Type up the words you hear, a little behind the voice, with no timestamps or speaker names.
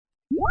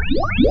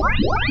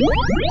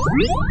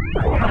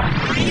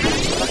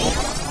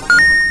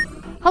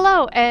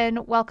Hello,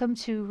 and welcome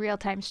to Real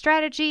Time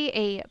Strategy,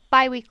 a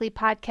bi-weekly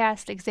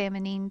podcast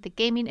examining the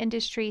gaming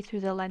industry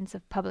through the lens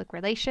of public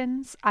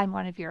relations. I'm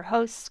one of your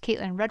hosts,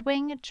 Caitlin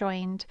Redwing,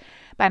 joined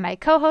by my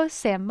co-host,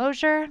 Sam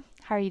Mosier.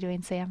 How are you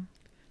doing, Sam?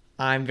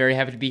 I'm very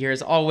happy to be here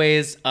as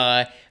always.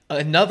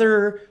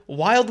 Another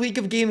wild week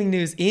of gaming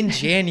news in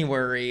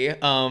January.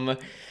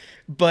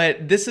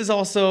 But this is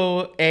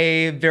also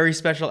a very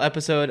special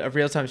episode of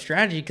Real Time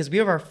Strategy because we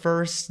have our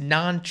first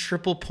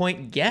non-triple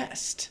point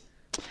guest.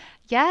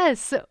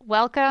 Yes,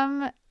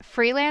 welcome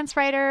freelance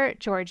writer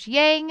George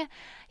Yang.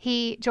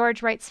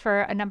 George writes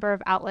for a number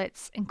of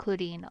outlets,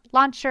 including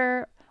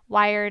Launcher,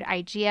 Wired,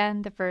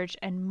 IGN, The Verge,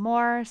 and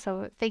more.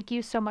 So thank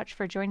you so much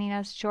for joining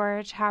us,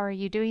 George. How are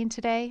you doing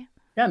today?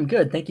 Yeah, I'm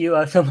good. Thank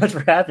you so much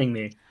for having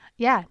me.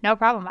 Yeah, no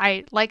problem.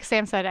 Like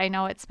Sam said, I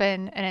know it's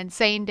been an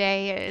insane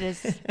day. It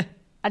is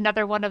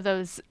another one of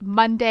those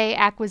Monday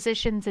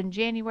acquisitions in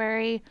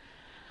January.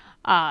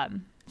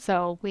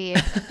 So we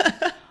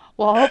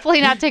will hopefully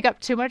not take up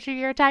too much of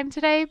your time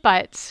today,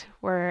 but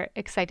we're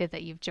excited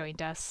that you've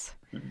joined us.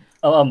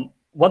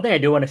 One thing I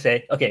do want to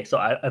say. Okay, so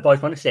I've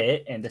always wanted to say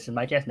it, and this is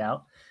my chance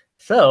now.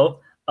 So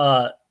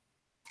I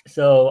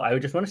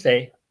would just want to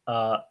say,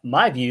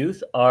 my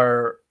views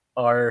are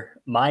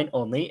mine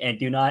only, and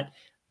do not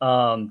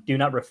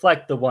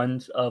reflect the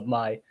ones of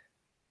my,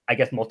 I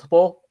guess,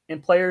 multiple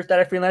employers that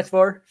I freelance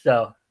for.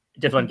 So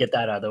just want to get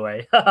that out of the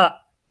way.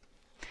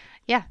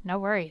 Yeah, no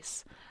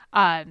worries.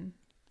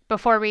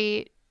 Before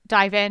we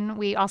dive in,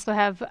 we also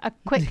have a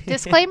quick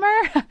disclaimer.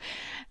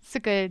 It's a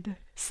good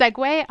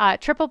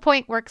segue. Triple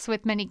Point works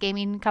with many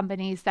gaming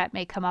companies that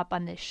may come up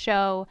on this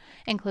show,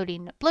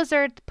 including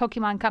Blizzard,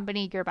 Pokemon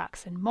Company,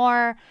 Gearbox, and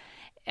more.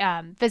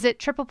 Visit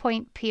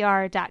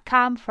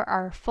triplepointpr.com for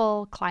our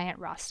full client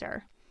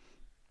roster.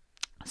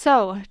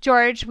 So,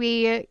 George,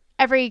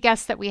 every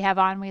guest that we have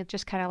on, we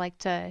just kind of like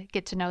to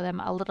get to know them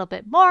a little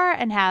bit more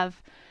and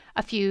have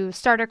a few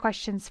starter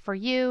questions for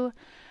you.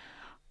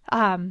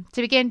 To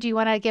begin, do you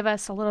want to give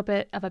us a little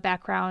bit of a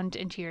background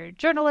into your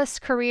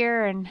journalist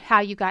career and how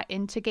you got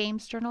into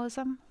games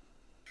journalism?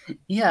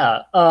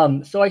 Yeah.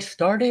 So I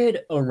started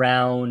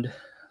around,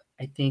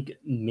 I think,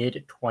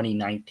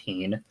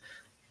 mid-2019.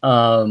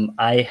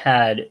 I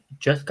had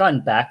just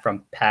gotten back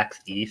from PAX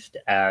East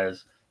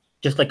as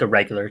just like a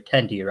regular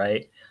attendee,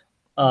 right?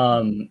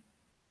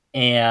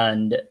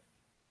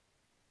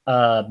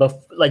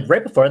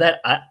 Right before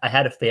that, I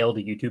had a failed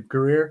YouTube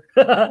career.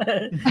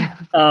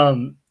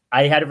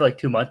 I had it for like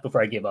 2 months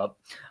before I gave up.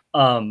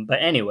 But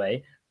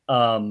anyway,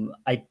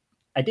 I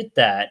did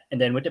that,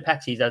 and then went to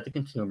PAX East as a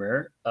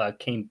consumer.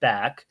 Came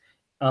back,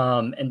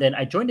 and then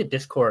I joined a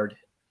Discord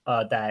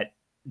that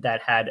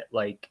had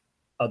like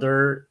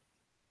other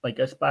like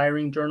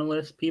aspiring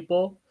journalist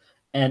people,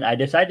 and I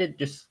decided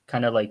to just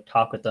kind of like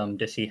talk with them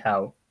to see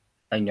how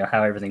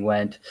everything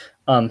went.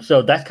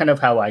 So that's kind of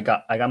how I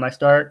got my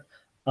start.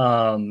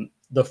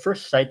 The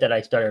first site that I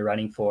started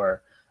running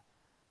for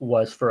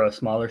was for a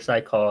smaller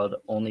site called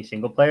Only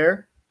Single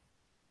Player.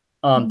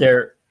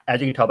 There,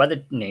 as you can tell by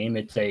the name,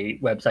 it's a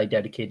website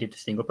dedicated to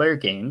single player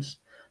games.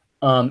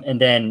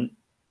 And then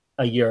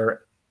a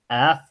year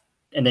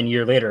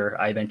later,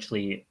 I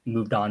eventually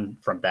moved on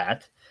from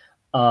that.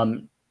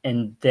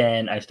 And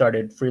then I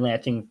started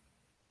freelancing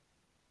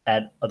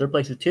at other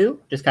places too,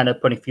 just kind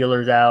of putting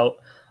feelers out,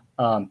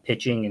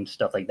 pitching and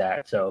stuff like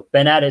that. So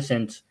been at it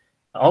since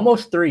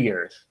almost 3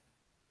 years.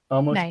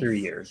 Nice. 3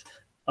 years.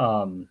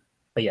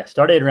 But yeah,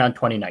 started around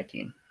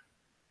 2019.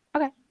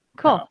 Okay,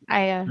 cool.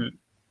 I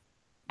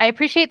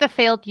appreciate the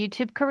failed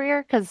YouTube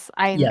career because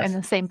I'm in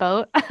the same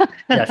boat.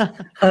 Yes.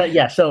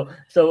 Yeah. So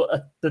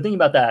the thing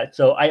about that,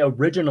 so I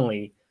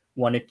originally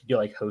wanted to do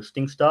like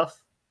hosting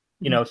stuff,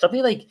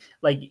 something like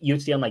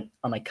you'd see on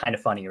Kind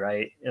of Funny,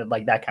 right?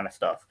 Like that kind of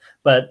stuff.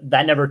 But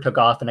that never took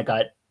off, and I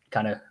got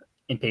kind of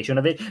impatient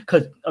of it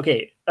because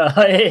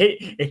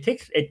it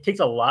takes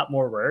a lot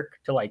more work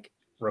to like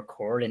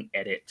record and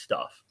edit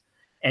stuff.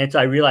 And so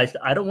I realized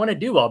I don't want to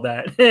do all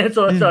that.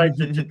 so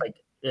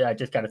I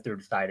just kind of threw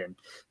it aside and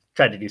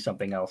tried to do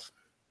something else.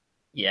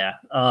 Yeah.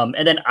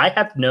 And then I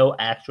have no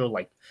actual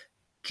like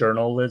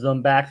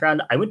journalism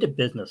background. I went to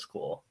business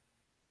school.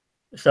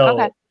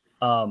 So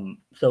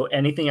so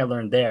anything I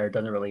learned there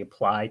doesn't really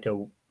apply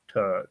to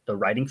the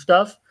writing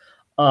stuff.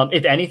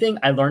 If anything,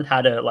 I learned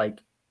how to like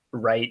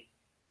write,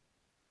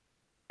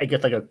 I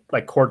guess,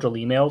 like cordial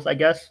emails, I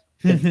guess.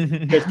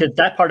 Because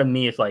that part of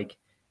me is like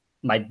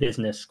my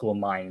business school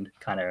mind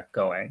kind of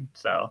going.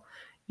 So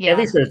at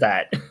least there's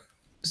that.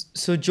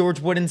 So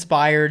George, what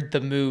inspired the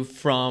move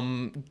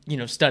from,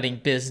 studying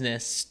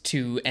business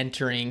to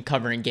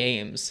covering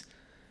games?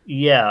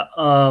 Yeah.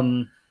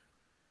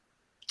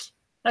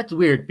 That's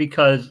weird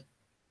because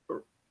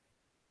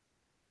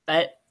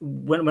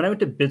when I went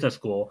to business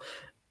school,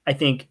 I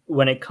think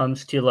when it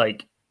comes to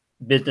like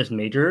business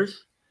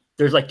majors,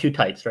 there's like two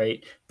types,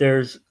 right?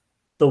 There's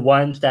the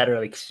ones that are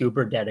like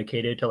super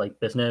dedicated to like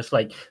business,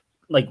 like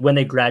like when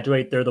they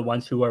graduate, they're the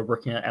ones who are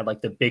working at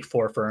like the big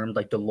four firms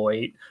like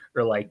Deloitte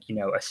or like, you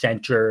know,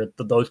 Accenture,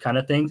 those kind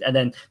of things. And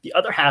then the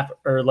other half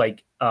are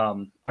like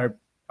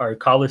are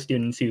college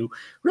students who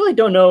really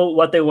don't know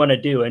what they want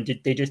to do, and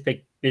they just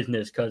pick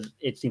business because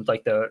it seems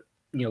like the,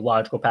 you know,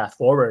 logical path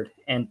forward.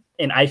 And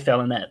I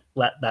fell in that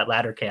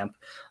latter camp.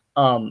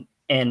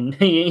 And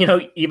you know,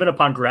 even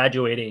upon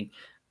graduating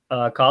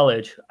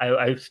college,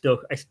 I still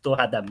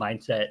had that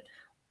mindset.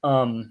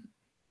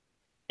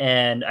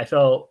 And I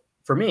felt,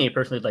 for me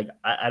personally, like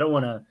I don't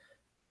want to,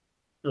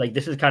 like,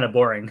 this is kind of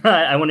boring.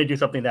 I want to do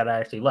something that I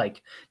actually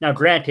like. Now,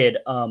 granted,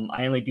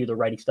 I only do the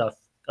writing stuff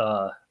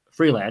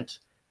freelance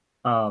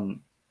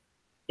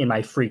in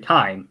my free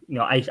time. You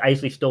know, I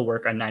actually still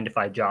work a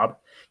 9-to-5 job,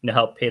 you know,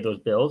 help pay those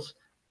bills.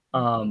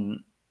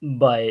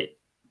 But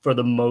for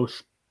the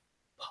most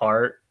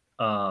part,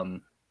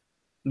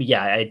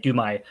 yeah, I do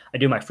my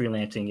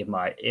freelancing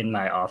in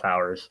my off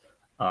hours.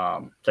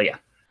 So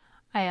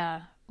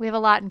yeah. We have a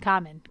lot in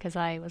common because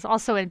I was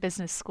also in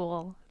business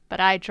school, but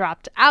I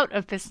dropped out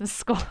of business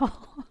school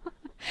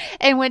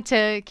and went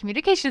to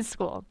communication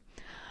school.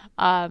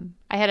 I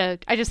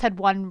just had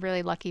one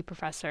really lucky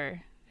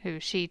professor who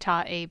she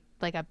taught a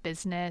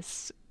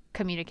business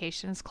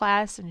communications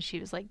class, and she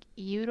was like,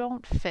 "You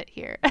don't fit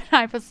here." And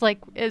I was like,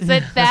 "Is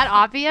it that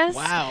obvious?"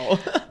 Wow.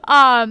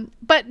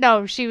 But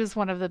no, she was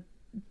one of the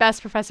best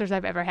professors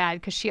I've ever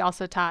had because she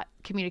also taught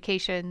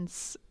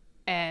communications,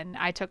 and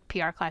I took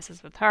PR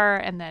classes with her,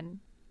 and then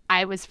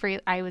I was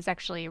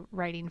actually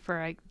writing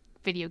for a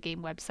video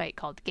game website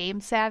called Game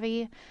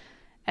Savvy,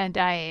 and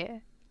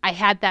I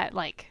had that,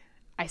 like,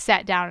 I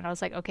sat down and I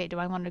was like, okay, do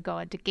I want to go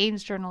into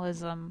games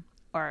journalism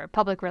or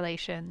public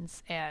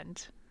relations?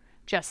 And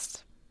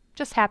just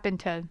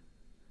happened to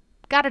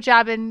got a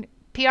job in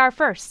PR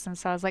first, and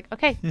so I was like,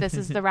 okay, this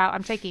is the route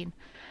I'm taking.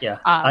 Yeah.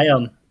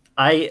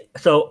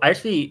 So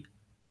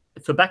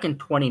back in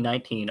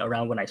 2019,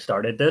 around when I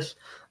started this,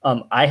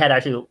 I had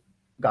actually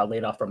got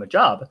laid off from a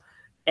job,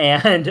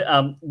 and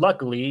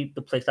luckily,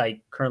 the place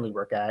I currently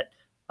work at,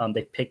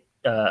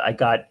 I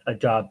got a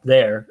job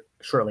there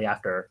shortly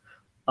after.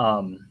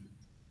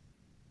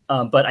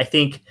 But I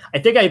think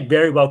I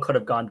very well could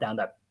have gone down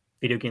that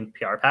video game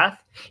PR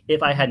path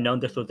if I had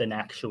known this was an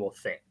actual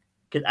thing.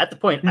 Because at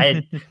that point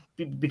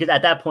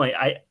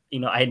I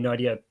had no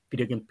idea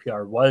video game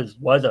PR was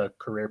a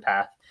career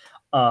path.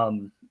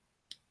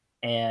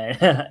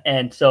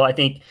 And so I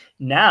think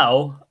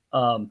now,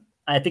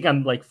 I think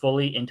I'm like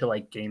fully into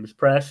like games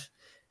press.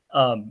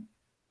 That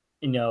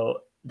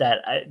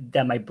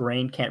my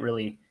brain can't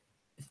really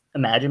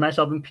imagine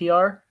myself in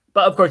PR.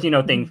 But of course,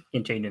 things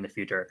can change in the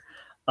future.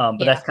 But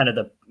that's kind of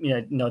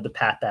the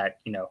path that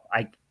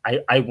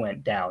I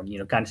went down.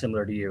 Kind of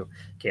similar to you,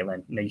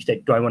 Caitlin. You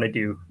said, do I want to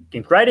do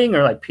games writing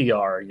or like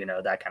PR?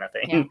 That kind of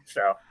thing. Yeah.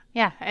 So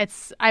yeah,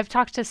 I've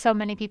talked to so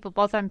many people,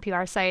 both on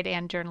PR side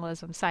and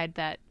journalism side,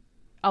 that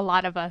a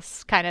lot of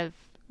us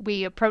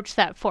we approached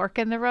that fork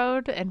in the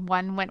road, and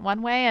one went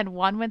one way and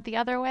one went the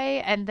other way,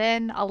 and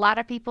then a lot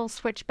of people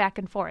switch back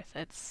and forth.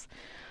 It's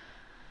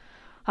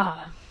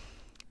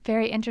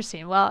very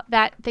interesting. Well,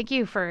 thank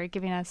you for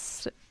giving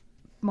us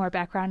more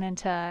background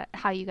into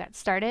how you got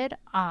started.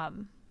 A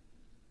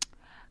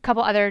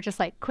couple other just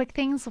like quick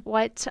things.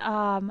 What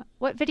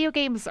video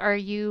games are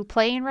you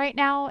playing right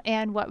now,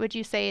 and what would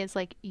you say is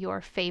like your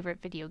favorite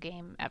video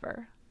game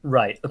ever?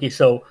 Right. Okay.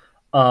 So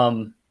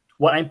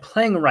what I'm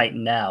playing right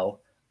now,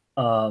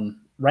 I'm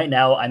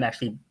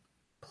actually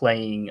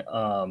playing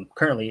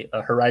currently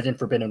Horizon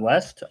Forbidden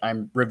West.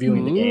 I'm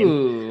reviewing the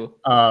game.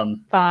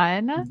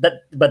 Fun.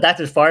 But that's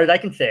as far as I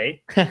can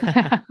say.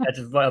 That's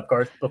of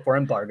course before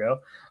embargo.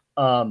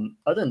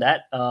 Other than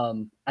that,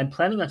 I'm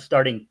planning on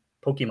starting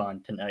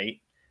Pokemon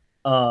tonight.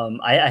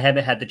 I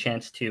haven't had the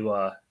chance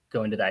to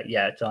go into that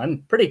yet, so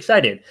I'm pretty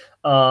excited.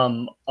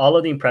 All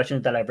of the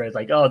impressions that I've read is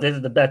like, oh, this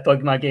is the best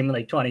Pokemon game in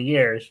like 20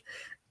 years,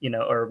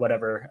 or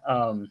whatever.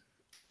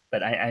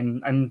 But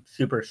I'm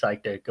super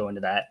psyched to go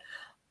into that.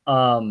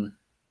 And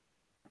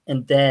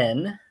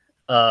then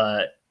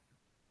I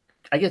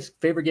guess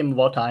favorite game of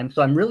all time.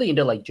 So I'm really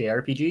into like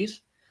JRPGs.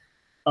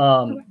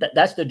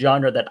 That's the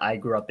genre that I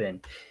grew up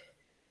in.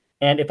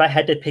 And if I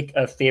had to pick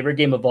a favorite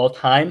game of all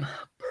time,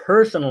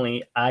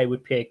 personally, I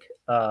would pick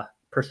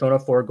Persona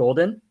 4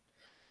 Golden.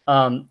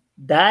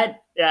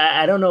 That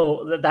I don't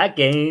know, that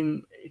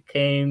game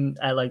came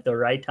at like the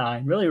right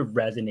time, really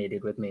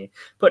resonated with me.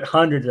 Put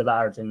hundreds of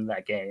hours in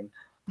that game.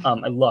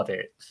 I love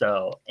it.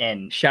 So,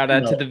 and shout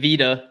out to the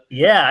Vita.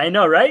 Yeah, I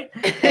know, right?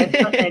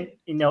 And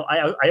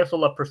I also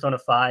love Persona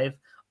 5.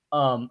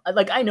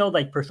 I know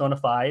like Persona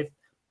 5,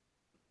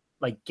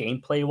 like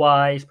gameplay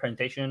wise,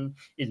 presentation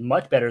is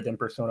much better than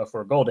Persona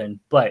 4 Golden,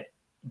 but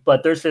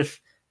there's this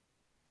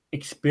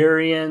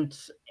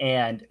experience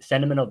and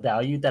sentimental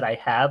value that I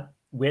have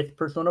with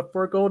Persona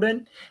 4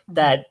 Golden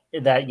that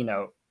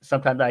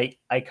sometimes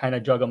I kind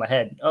of juggle my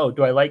head. Oh,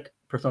 do I like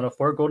Persona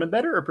 4 Golden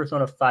better or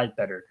Persona 5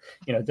 better?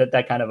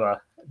 That kind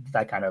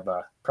of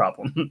a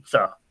problem.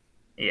 So,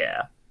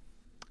 yeah.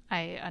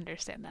 I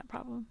understand that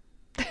problem.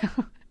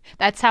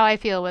 That's how I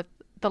feel with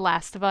The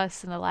Last of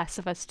Us and The Last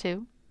of Us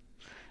 2.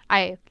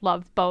 I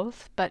love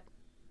both, but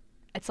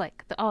it's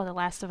like, The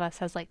Last of Us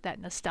has like that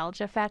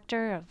nostalgia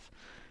factor of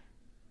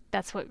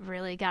that's what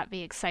really got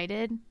me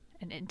excited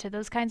and into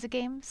those kinds of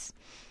games.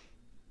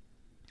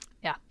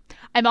 Yeah.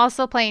 I'm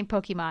also playing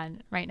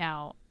Pokemon right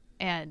now,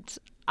 and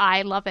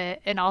I love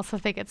it and also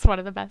think it's one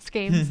of the best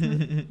games,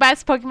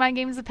 best Pokemon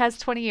games of the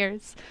past 20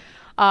 years.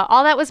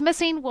 All that was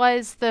missing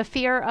was the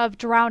fear of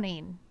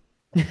drowning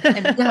Yeah,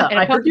 in a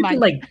I heard you can Pokemon.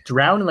 like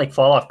drown and like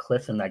fall off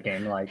cliffs in that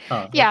game. Like,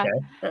 huh, Yeah.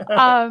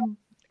 okay.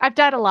 I've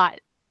done a lot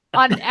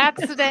on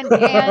accident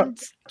and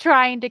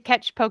trying to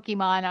catch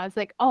Pokemon. I was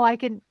like, oh, I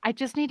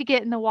just need to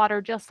get in the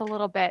water just a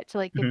little bit to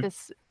like get Mhm.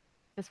 this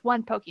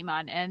one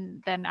Pokemon.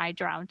 And then I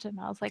drowned and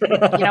I was like,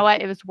 you know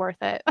what? It was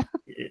worth it.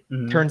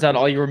 Mhm. Turns out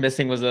all you were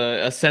missing was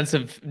a sense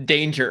of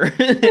danger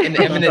and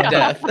imminent Yeah.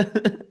 death.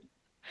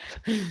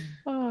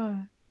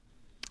 Oh.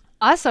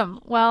 Awesome.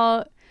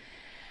 Well,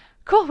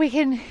 cool. We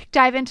can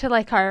dive into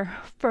like our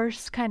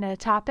first kind of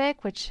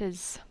topic, which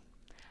is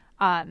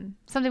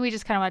something we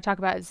just kind of want to talk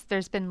about is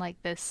there's been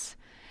like this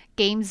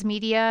games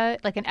media,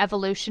 like an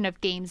evolution of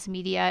games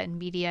media and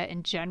media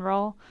in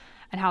general,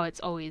 and how it's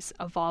always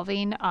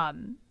evolving.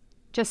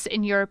 Just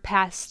in your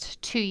past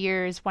 2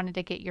 years, wanted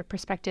to get your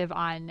perspective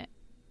on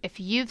if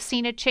you've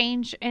seen a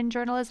change in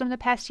journalism the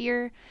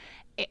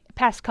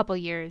past couple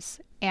years,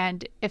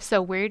 and if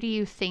so, where do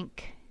you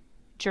think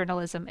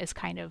journalism is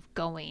kind of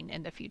going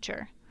in the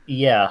future?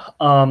 Yeah.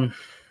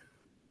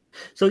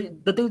 So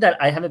the thing that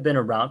I haven't been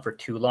around for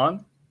too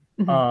long,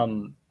 Hmm.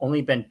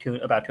 only been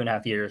about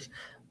 2.5 years.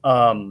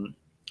 Um,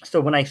 so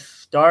when I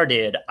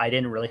started, I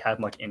didn't really have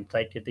much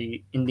insight to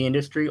the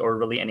industry or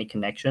really any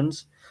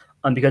connections,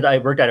 because I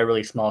worked at a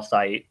really small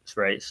site,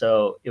 right?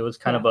 So it was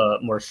kind Yeah. of a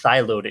more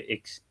siloed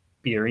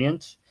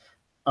experience.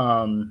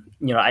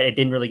 I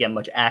didn't really get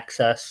much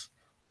access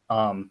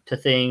to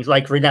things.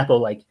 Like for example,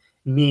 like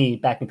me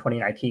back in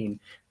 2019,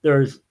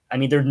 there's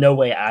no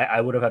way I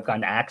would have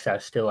gotten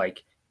access to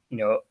like you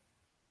know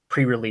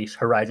pre-release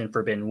Horizon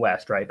Forbidden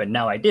West, right? But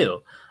now I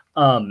do.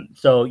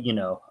 So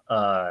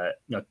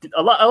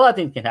a lot of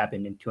things can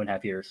happen in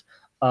 2.5 years.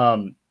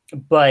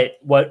 But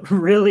what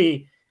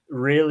really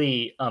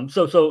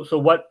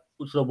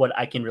what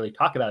I can really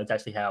talk about is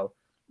actually how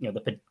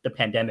the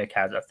pandemic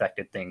has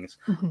affected things.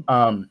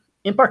 Hmm.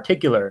 In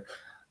particular,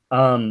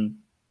 um,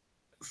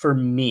 for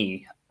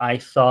me, I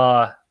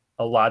saw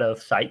a lot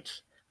of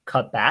sites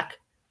cut back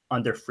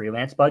on their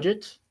freelance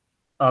budgets,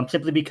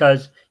 simply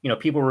because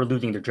people were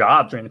losing their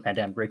jobs during the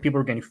pandemic. Right? People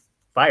were getting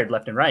fired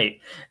left and right,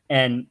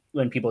 and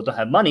when people don't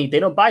have money, they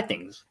don't buy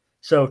things.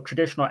 So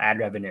traditional ad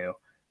revenue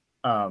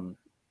um,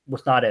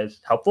 was not as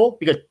helpful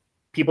because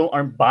people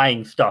aren't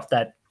buying stuff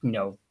that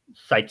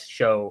sites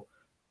show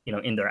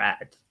in their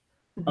ads.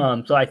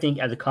 Hmm. So I think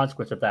as a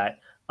consequence of that,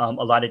 a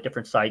lot of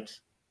different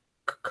sites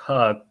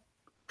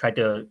tried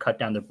to cut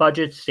down their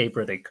budgets, save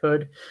where they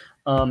could,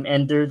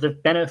 and there's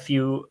been a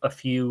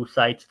few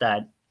sites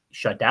that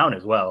shut down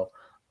as well.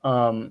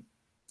 Um,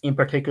 in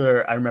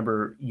particular, I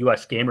remember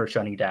US Gamer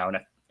shutting down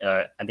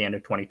at the end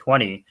of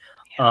 2020.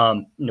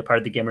 Part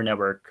of the Gamer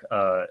Network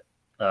uh,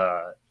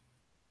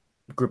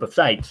 group of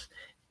sites,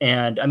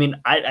 and I mean,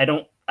 I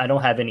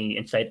don't have any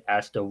insight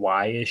as to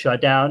why it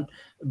shut down,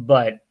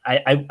 but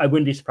I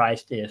wouldn't be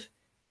surprised if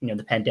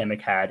the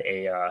pandemic had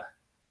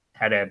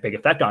a big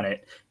effect on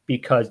it,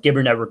 because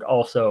Gamer Network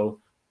also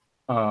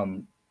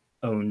um,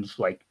 owns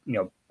I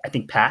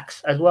think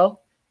PAX as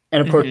well,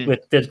 and of course Mhm.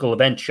 with physical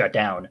events shut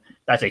down,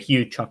 that's a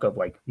huge chunk of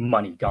like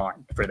money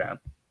gone for them.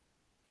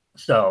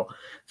 So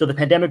the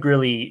pandemic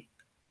really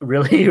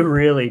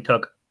really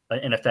took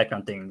an effect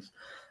on things.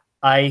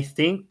 I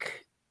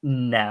think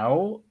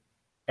now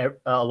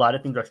a lot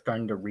of things are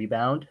starting to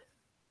rebound.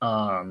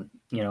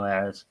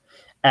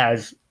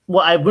 As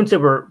well, I wouldn't say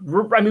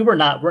I mean, we're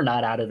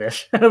not out of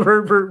this.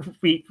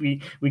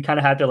 We kind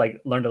of have to like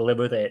learn to live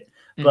with it.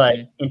 But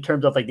Mhm. in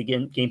terms of like the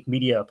game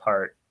media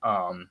part,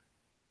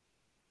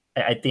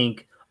 I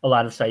think a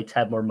lot of sites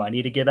have more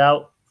money to give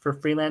out for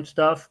freelance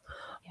stuff.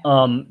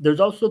 Yeah. There's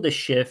also the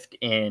shift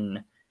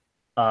in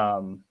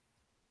um,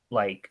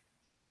 like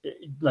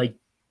like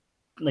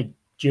like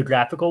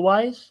geographical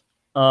wise.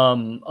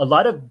 A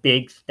lot of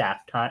big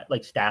staff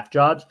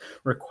jobs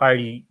require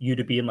you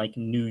to be in like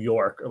New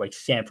York or like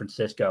San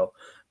Francisco.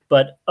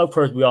 But of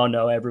course, we all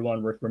know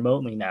everyone works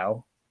remotely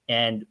now,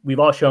 and we've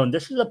all shown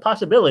this is a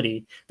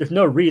possibility. There's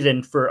no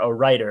reason for a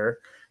writer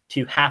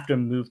to have to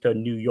move to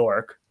New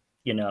York,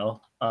 to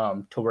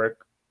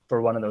work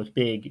for one of those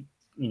big,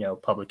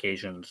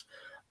 publications.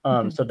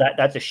 Hmm. So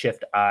that's a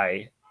shift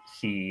I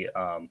see.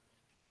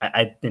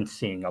 I've been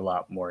seeing a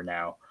lot more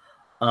now.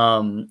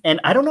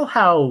 And I don't know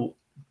how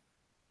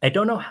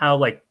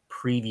like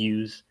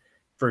previews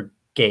for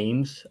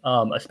games,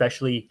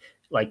 especially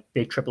like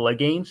big AAA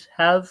games,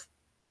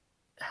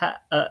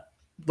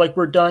 like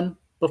were done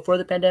before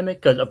the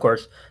pandemic. Because of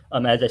course,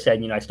 as I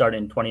said, I started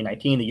in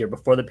 2019, the year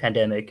before the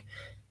pandemic.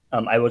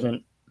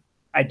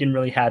 I didn't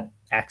really have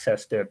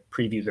access to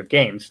previews of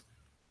games.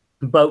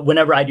 But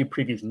whenever I do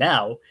previews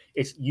now,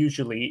 it's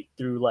usually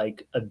through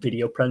like a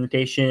video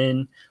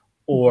presentation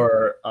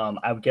or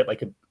I would get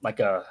like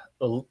a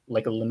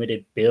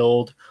limited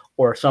build,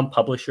 or some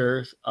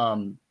publishers.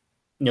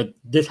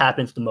 This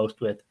happens the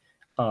most with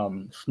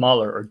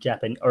smaller or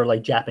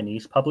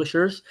Japanese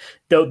publishers.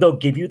 They'll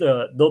give you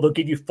they'll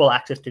give you full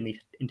access to the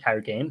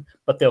entire game,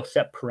 but they'll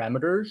set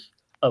parameters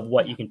of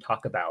what you can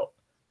talk about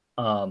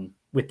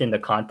within the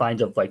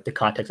confines of like the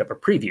context of a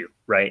preview,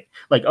 right?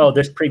 Like, oh,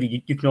 this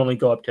preview you can only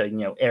go up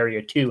to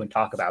area 2 and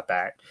talk about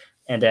that,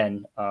 and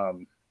then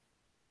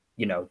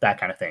that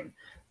kind of thing.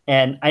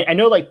 And I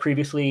know like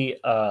previously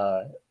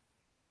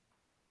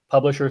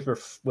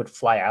publishers would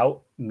fly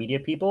out media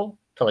people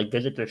to like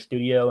visit their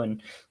studio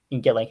and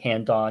get like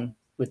hands-on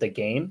with the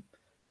game.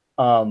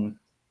 I've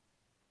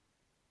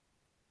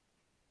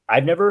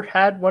never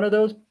had one of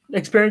those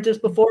experiences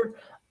before,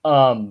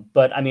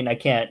 but I mean, I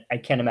can't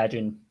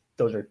imagine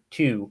those are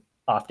too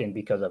often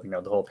because of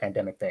the whole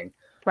pandemic thing.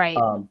 Right.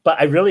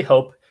 But I really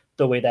hope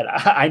the way that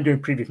I'm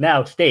doing previews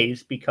now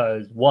stays,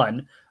 because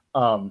one,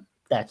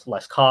 that's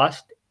less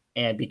cost,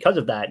 and because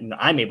of that,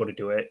 I'm able to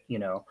do it.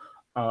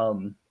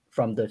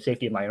 From the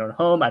safety of my own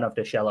home. I don't have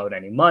to shell out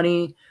any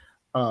money,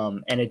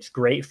 and it's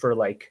great for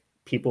like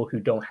people who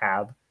don't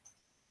have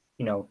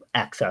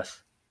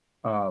access,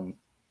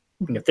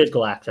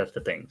 physical access to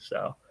things.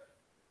 So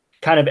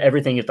kind of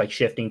everything is like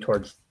shifting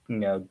towards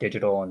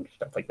digital and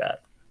stuff like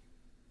that.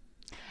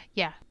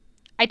 Yeah.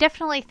 I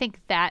definitely think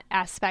that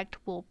aspect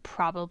will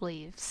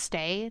probably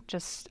stay.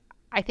 Just,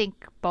 I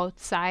think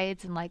both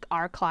sides and like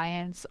our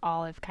clients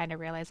all have kind of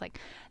realized like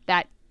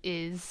that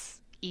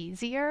is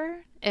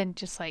easier, and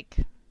just like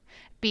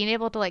being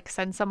able to like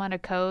send someone a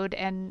code.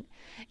 And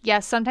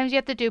yes, sometimes you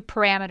have to do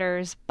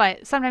parameters,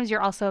 but sometimes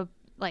you're also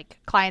like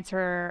clients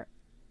are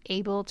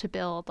able to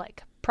build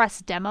like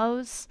press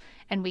demos,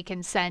 and we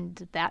can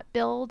send that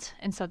build,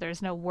 and so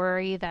there's no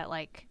worry that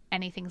like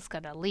anything's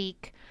gonna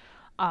leak.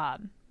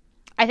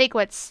 I think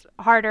what's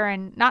harder,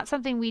 and not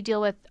something we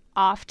deal with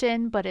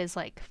often, but is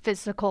like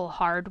physical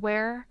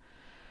hardware,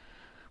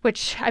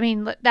 which I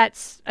mean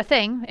that's a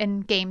thing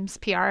in games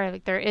PR.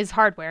 Like there is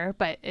hardware,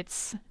 but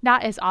it's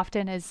not as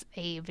often as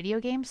a video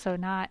game, so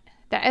not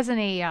that isn't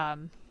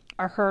a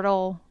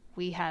hurdle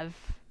we have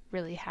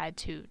really had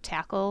to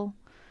tackle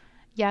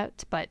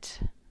yet. But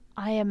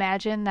I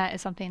imagine that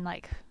is something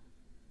like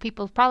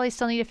people probably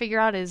still need to figure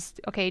out is,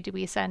 okay, do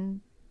we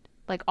send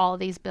like all of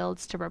these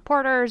builds to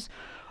reporters,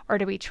 or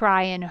do we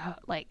try and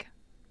like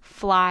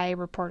fly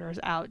reporters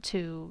out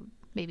to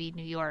maybe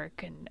New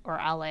York or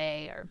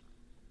LA, or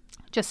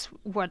just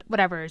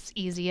whatever is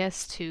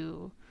easiest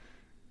to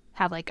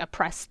have like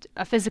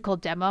a physical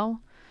demo.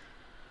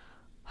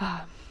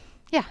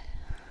 Yeah.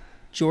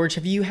 George,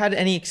 have you had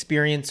any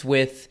experience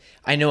with,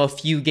 I know a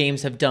few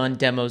games have done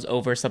demos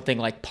over something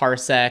like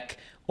Parsec,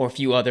 or a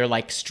few other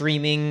like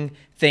streaming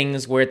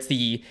things where it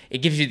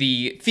gives you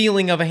the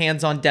feeling of a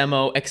hands-on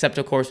demo, except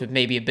of course with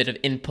maybe a bit of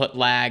input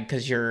lag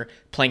because you're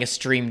playing a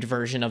streamed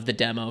version of the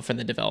demo from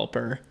the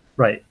developer.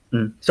 Right.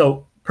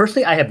 So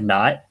personally, I have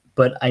not,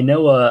 but I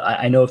know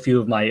a few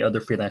of my other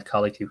freelance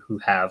colleagues who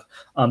have.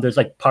 There's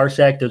like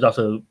Parsec. There's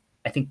also,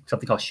 I think,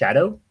 something called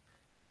Shadow.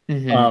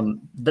 Mm-hmm.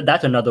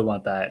 That's another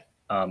one that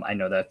I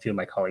know that a few of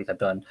my colleagues have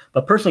done.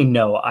 But personally,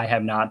 no, I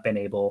have not been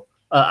able.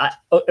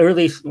 Or at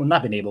least, well,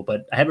 not been able,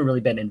 but I haven't really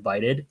been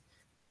invited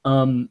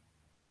to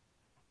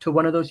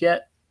one of those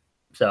yet.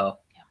 So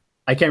yeah.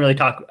 I can't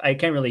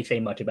really say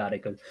much about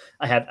it because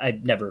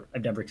I've never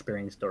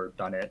experienced or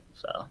done it.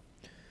 So.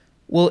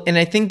 Well, and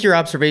I think your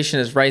observation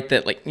is right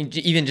that like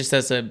even just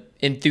as a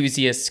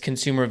enthusiast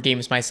consumer of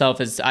games myself,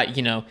 is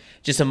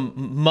just a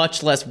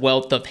much less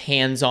wealth of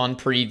hands-on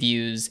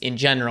previews in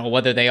general,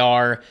 whether they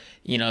are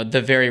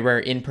the very rare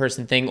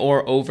in-person thing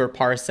or over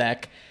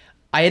Parsec.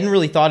 I hadn't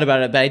really thought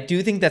about it, but I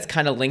do think that's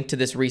kind of linked to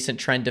this recent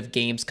trend of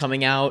games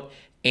coming out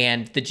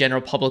and the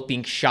general public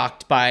being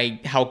shocked by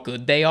how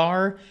good they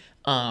are,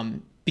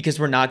 because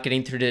we're not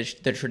getting through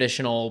the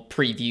traditional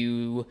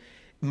preview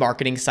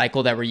marketing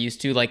cycle that we're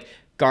used to. Like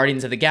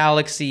Guardians of the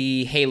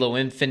Galaxy, Halo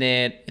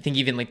Infinite, I think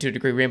even like to a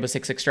degree Rainbow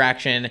Six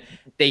Extraction,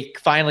 they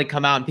finally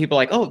come out and people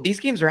are like, oh, these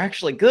games are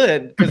actually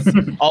good, because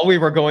all we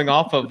were going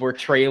off of were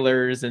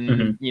trailers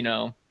and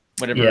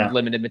whatever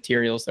limited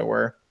materials there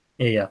were.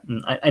 Yeah.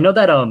 I know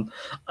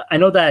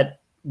that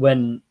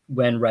when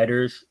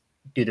writers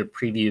do the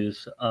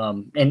previews,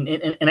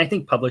 and I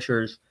think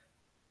publishers,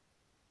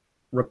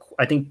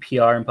 I think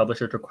PR and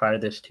publishers require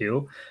this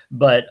too,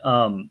 but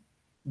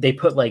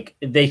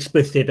they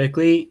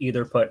specifically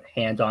either put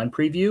hands-on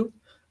preview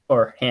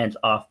or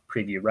hands-off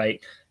preview, right?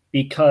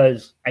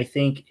 Because I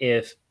think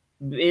if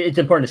it's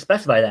important to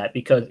specify that,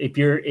 because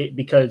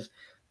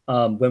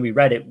when we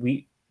read it,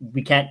 we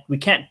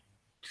can't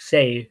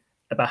say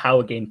about how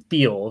a game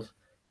feels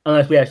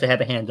unless we actually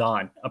have a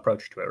hands-on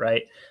approach to it,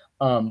 right?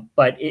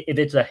 But if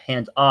it's a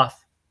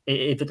hands-off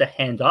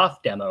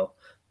demo,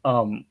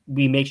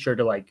 we make sure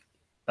to like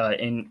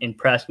in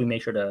press, we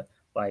make sure to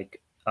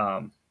like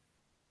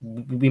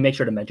we make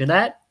sure to mention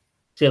that,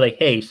 say like,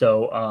 hey,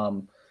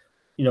 so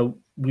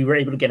we were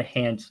able to get a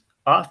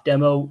hands-off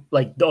demo,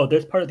 like, oh,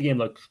 this part of the game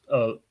looks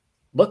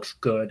looks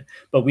good,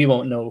 but we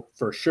won't know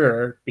for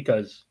sure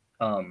because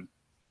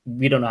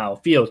we don't know how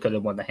it feels because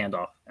it wasn't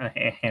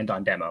a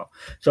hand-on demo.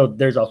 So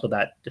there's also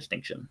that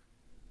distinction.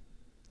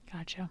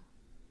 Gotcha.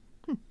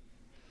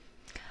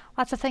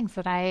 Lots of things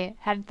that I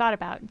hadn't thought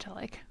about until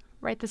like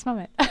right this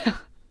moment.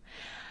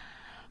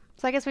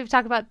 So I guess we've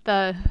talked about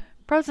the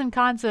pros and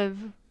cons of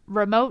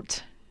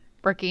remote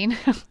working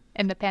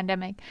in the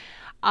pandemic.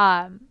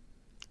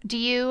 Do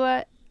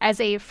you, as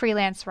a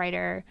freelance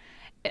writer,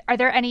 are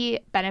there any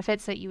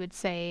benefits that you would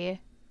say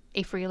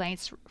a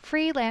freelance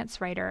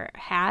writer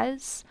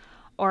has,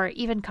 or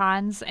even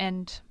cons?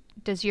 And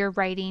does your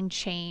writing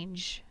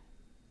change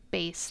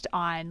based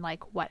on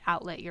like what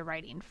outlet you're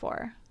writing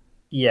for?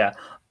 Yeah,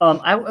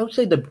 I would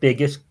say the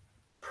biggest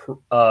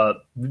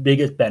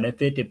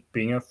benefit to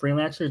being a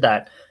freelancer is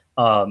that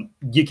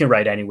you can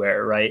write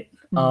anywhere, right?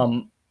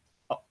 Mm.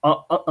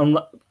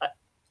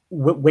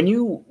 When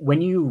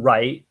you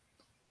write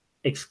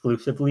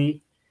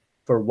exclusively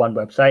for one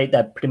website,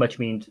 that pretty much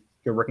means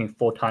you're working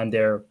full time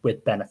there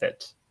with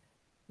benefits,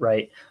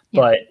 right? Yeah.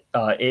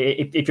 But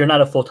if you're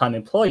not a full time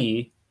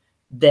employee,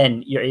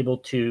 then you're able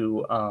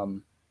to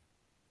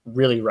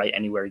really write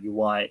anywhere you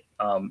want.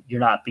 You're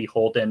not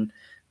beholden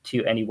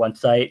to any one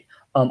site.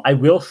 I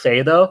will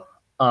say though,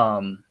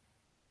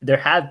 there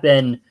have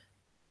been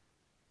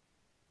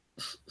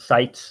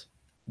sites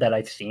that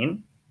I've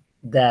seen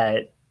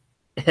that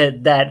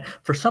that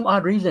for some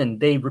odd reason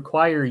they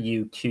require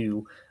you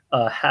to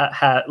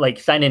like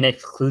sign an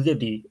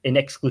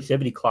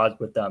exclusivity clause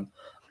with them,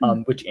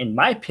 Hmm. which in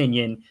my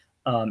opinion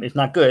is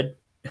not good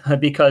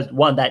because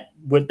one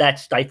that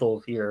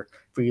stifles your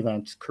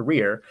freelance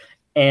career,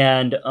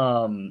 and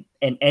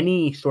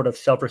any sort of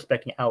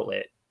self-respecting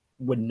outlet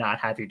would not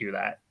have you do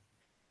that.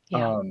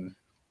 Yeah. Um,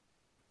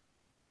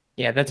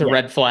 Yeah, that's a yeah,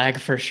 red flag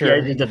for yeah, sure.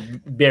 it's a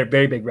very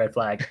very big red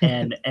flag,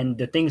 and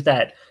the things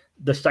that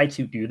the sites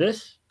who do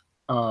this,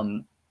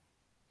 um,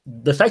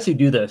 the sites who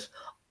do this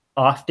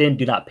often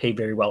do not pay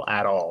very well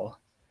at all.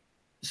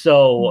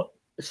 Hmm.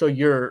 So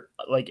you're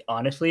like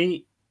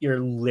honestly, you're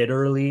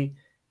literally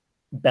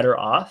better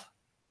off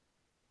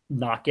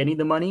not getting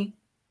the money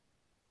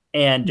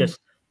and Hmm. just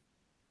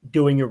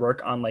doing your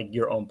work on like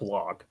your own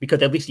blog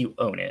because at least you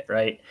own it,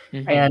 right?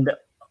 Right. And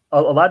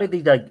a lot of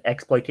these like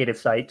exploitative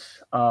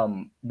sites,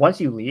 once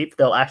you leave,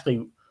 they'll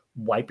actually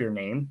wipe your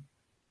name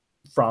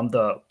from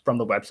the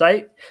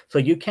website, so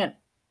you can't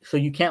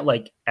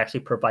like actually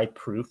provide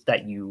proof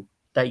that you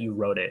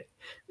wrote it,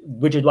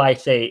 which is why I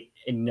say,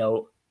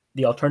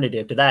 the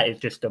alternative to that is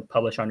just to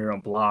publish on your own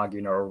blog,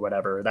 or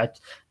whatever. That's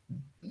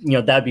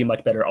that'd be a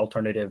much better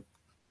alternative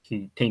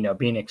to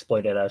being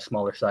exploited at a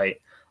smaller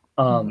site.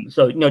 Hmm.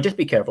 So just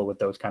be careful with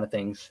those kind of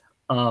things.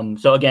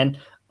 So again,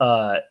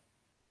 uh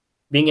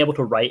being able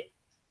to write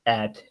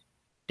at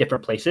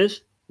different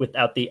places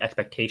without the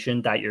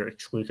expectation that you're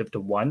exclusive to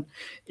one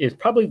is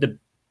probably the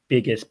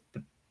biggest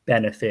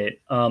benefit.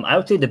 I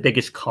would say the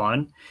biggest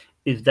con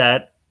is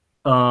that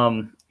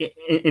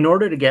in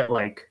order to get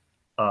like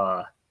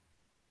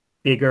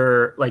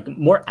bigger, like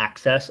more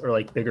access or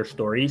like bigger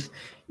stories,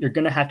 you're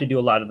going to have to do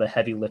a lot of the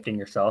heavy lifting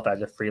yourself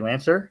as a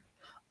freelancer.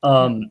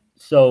 Yeah.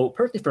 So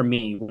personally for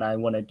me, when I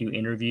want to do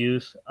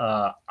interviews,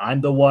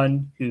 I'm the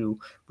one who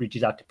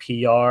reaches out to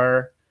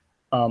PR.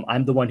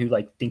 I'm the one who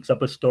like thinks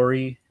up a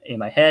story in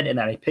my head and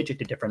then I pitch it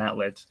to different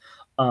outlets.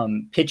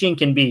 Pitching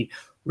can be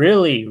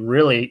really,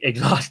 really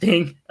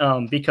exhausting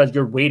because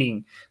you're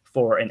waiting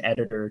for an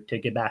editor to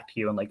get back to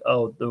you and like,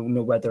 oh,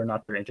 know whether or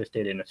not they're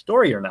interested in a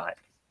story or not.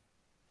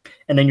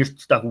 And then you're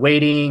stuck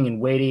waiting and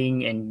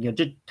waiting, and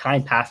just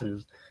time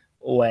passes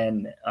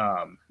when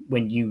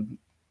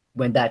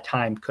that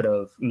time could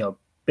have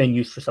been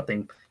used for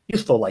something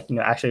useful, like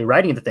actually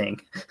writing the thing,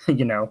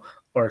 you know,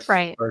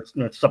 Right. or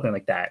something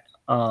like that.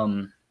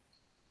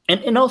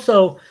 And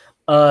also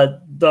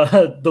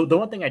the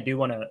one thing I do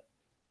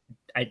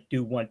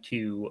want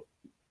to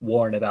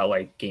warn about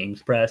like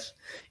games press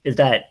is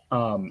that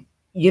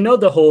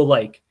the whole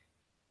like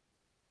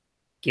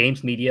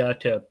games media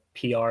to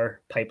PR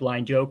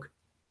pipeline joke.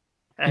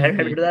 Have you Hmm.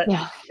 heard of that?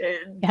 Yeah.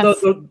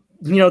 The,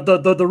 Yes.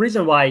 the the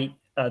reason why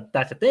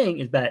that's a thing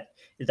is that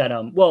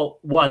well,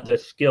 one, the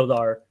skills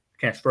are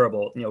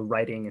transferable,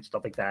 writing and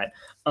stuff like that,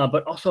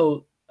 but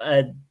also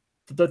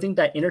the thing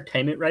that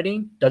entertainment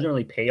writing doesn't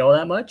really pay all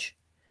that much,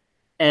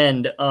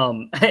 and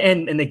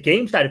and the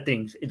game side of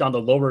things is on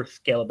the lower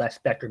scale of that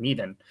spectrum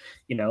even,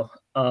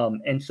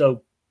 and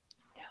so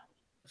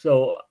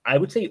I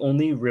would say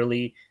only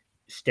really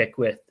stick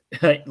with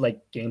like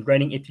game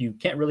writing if you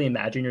can't really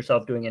imagine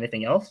yourself doing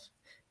anything else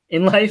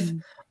in life,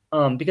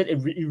 Mm. because it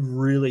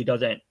really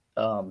doesn't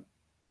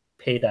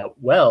pay that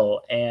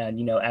well.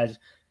 And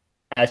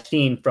as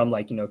seen from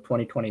like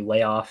 2020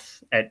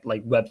 layoffs at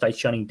like websites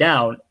shutting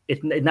down,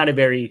 it's not a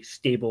very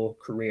stable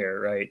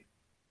career, right?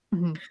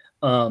 Hmm.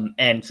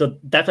 And so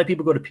that's why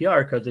people go to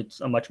PR because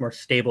it's a much more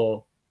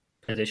stable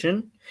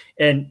position,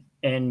 and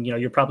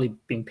you're probably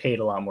being paid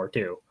a lot more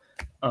too.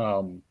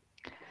 Um,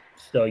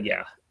 so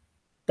yeah,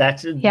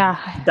 that's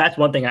Yeah. that's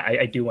one thing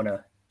I do want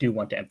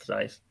to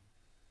emphasize.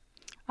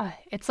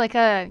 It's like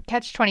a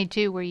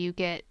catch-22 where you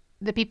get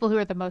the people who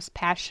are the most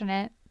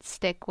passionate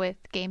stick with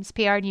games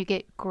PR and you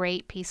get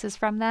great pieces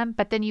from them,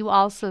 but then you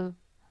also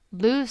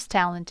lose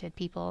talented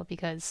people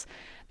because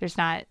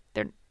they're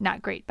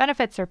not great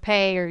benefits or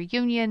pay or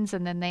unions,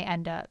 and then they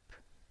end up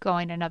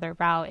going another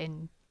route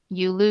and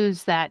you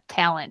lose that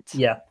talent.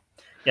 Yeah,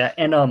 yeah,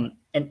 and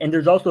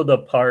there's also the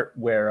part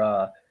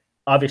where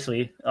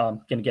obviously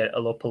gonna get a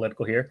little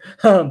political here,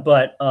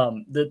 but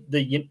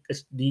the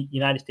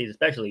United States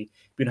especially,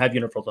 we don't have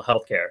universal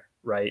health care,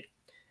 right?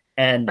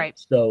 And Right.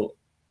 so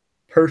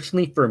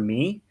personally for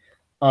me,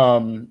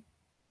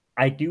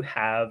 I do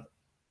have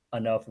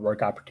enough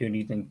work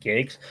opportunities and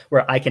gigs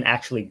where I can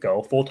actually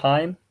go full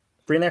time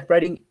freelance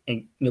writing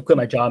and quit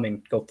my job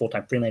and go full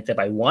time freelance if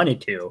I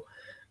wanted to.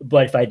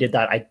 But if I did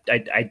that,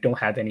 I don't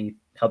have any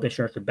health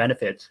insurance or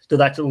benefits, so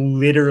that's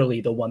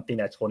literally the one thing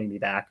that's holding me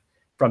back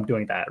from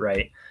doing that,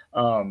 right?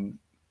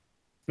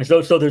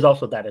 So there's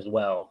also that as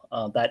well.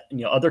 That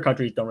other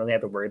countries don't really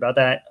have to worry about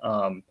that.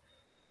 I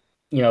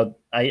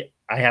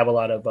have a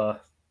lot of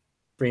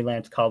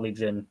freelance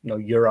colleagues in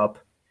Europe,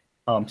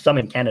 some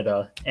in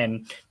Canada,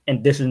 and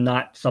this is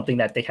not something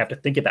that they have to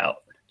think about,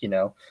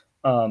 but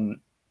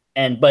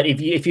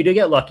if you do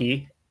get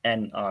lucky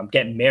and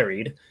get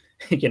married,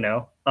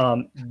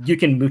 you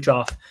can mooch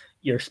off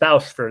your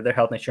spouse for their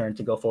health insurance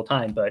and go full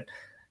time. But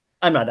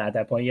I'm not at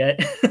that point yet.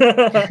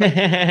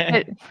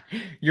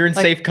 You're in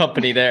safe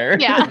company there.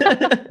 Yeah.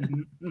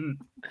 Mhm.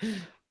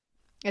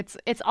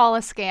 It's all a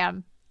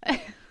scam.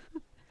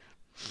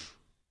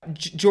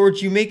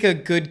 George, you make a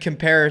good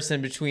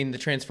comparison between the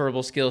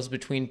transferable skills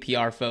between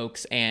PR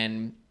folks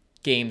and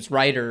games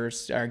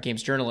writers or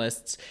games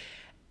journalists.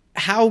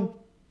 How,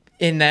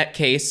 in that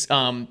case,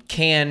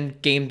 can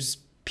games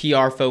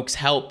PR folks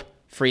help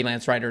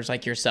freelance writers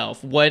like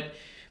yourself?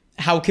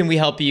 How can we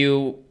help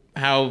you?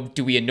 How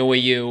do we annoy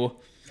you?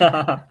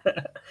 Let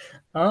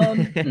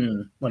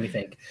me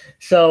think.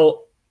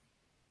 So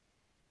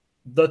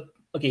the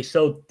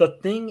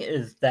thing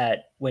is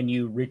that when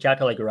you reach out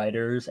to like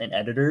writers and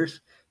editors,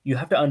 you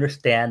have to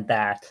understand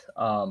that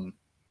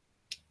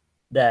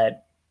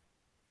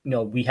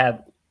we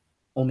have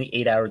only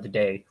 8 hours a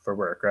day for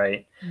work,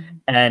 right? Mm-hmm.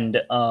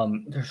 And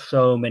there's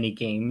so many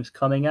games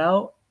coming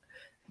out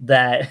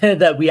that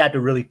that we had to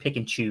really pick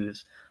and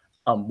choose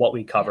what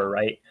we cover,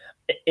 right?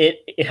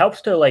 It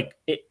helps to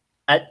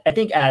I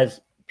think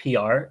as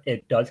PR,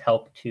 it does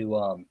help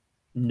to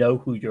know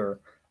who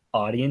your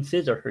audience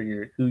is or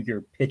who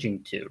you're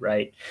pitching to,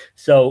 right?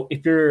 So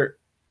if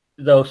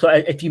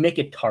you make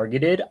it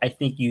targeted, I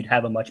think you'd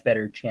have a much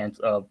better chance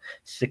of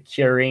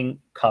securing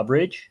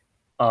coverage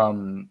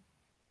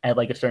at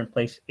like a certain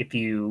place if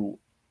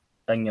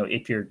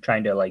if you're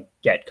trying to like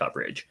get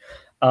coverage.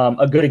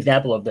 A good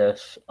example of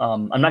this,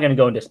 I'm not going to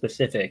go into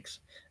specifics,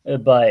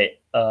 but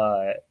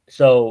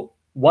so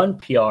one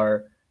PR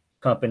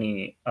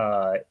company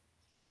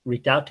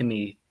reached out to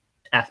me,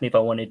 asked me if I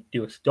wanted to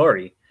do a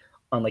story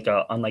on like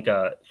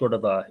a sort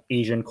of a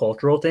Asian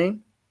cultural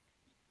thing,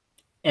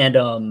 and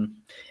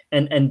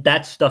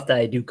that's stuff that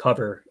I do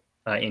cover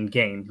in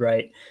games,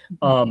 right?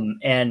 Mm-hmm.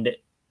 And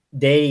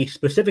they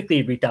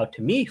specifically reached out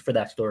to me for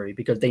that story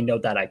because they know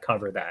that I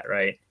cover that,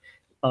 right?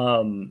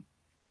 And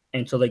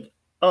so like,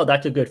 oh,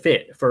 that's a good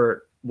fit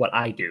for what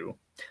I do.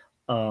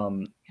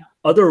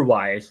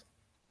 Otherwise,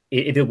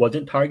 if it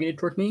wasn't targeted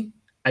towards me,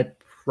 I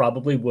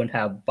probably wouldn't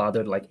have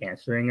bothered like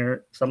answering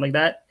or something like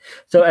that.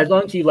 So as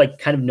long as you like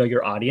kind of know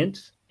your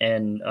audience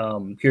and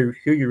who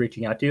you're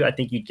reaching out to, I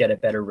think you'd get a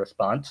better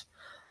response.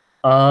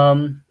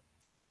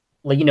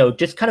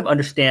 Just kind of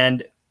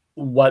understand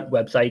what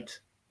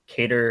websites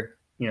cater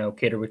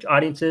which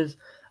audiences.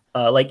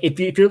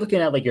 If you're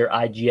looking at like your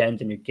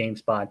IGNs and your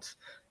GameSpots,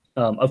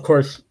 of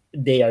course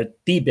they are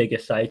the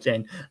biggest sites,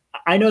 and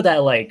I know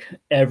that like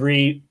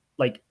every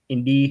like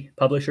indie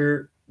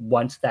publisher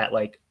wants that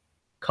like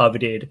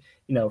coveted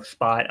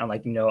spot on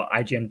like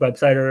IGN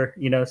website or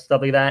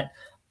stuff like that.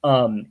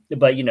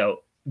 But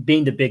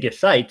being the biggest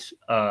sites,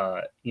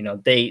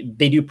 they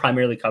do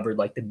primarily cover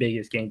like the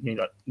biggest games,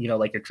 like your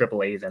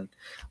AAAs and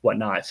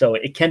whatnot. So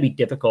it can be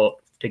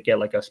difficult to get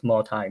like a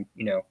small time,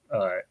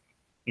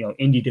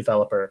 indie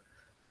developer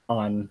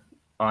on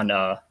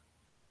a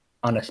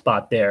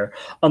spot there,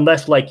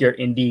 unless like your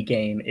indie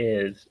game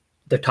is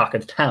the talk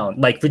of the town.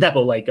 Like for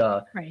example, like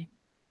right.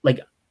 like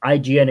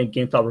IGN and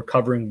GameStop were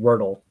covering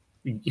Wordle,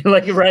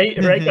 like right,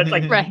 because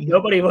like right.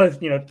 nobody was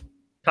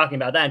talking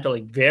about that until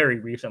like very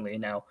recently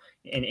now,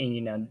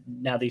 and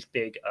now these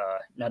big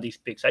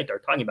sites are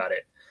talking about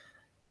it.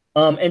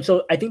 And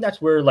so I think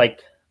that's where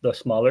like the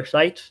smaller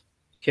sites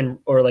can,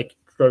 or like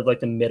sort of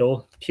like the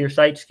middle tier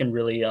sites can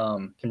really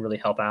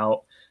help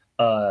out.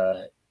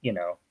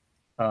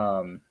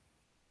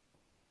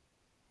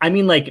 I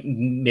mean like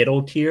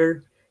middle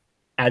tier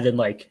as in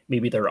like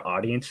maybe their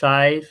audience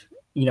size,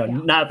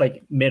 not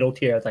like middle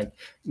tier as like,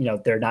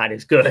 they're not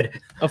as good.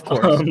 Of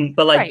course.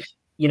 But like, right.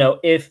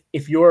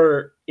 If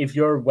your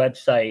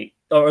website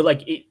or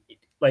like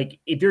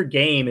if your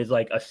game is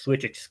like a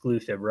Switch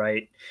exclusive,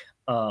 right?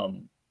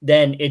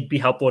 then it'd be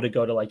helpful to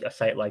go to like a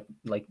site like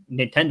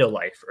Nintendo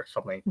Life or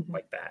something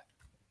like that.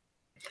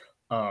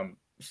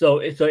 So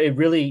it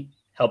really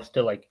helps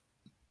to like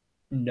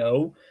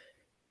know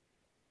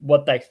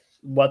what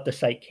the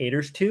site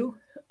caters to,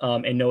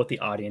 and know what the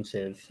audience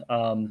is.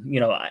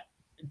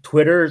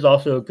 Twitter is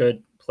also a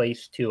good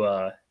place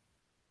to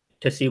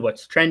see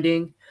what's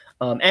trending.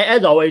 And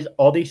as always,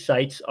 all these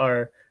sites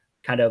are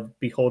kind of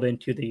beholden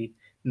to the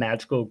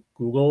magical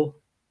Google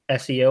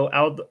SEO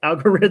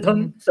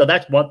algorithm. So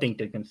that's one thing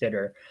to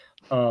consider.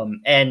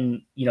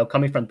 And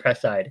coming from the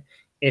press side,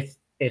 if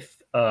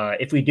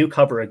we do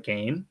cover a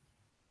game,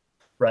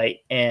 right,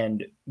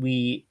 and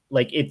we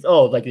like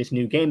this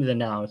new game is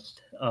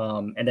announced,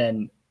 and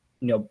then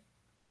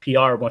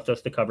PR wants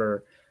us to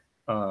cover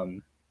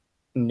an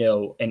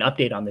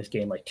update on this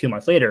game like 2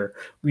 months later,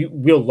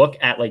 we'll look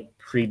at like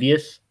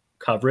previous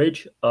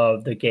coverage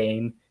of the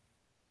game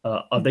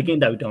that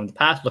we've done in the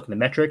past, look at the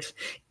metrics.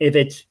 If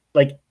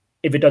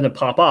it doesn't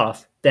pop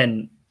off,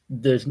 then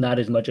there's not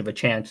as much of a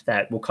chance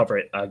that we'll cover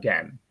it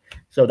again.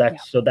 So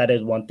that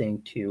is one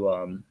thing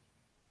to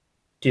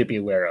be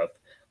aware of.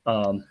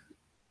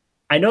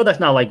 I know that's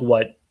not like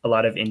what a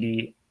lot of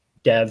indie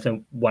devs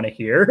want to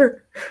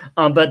hear,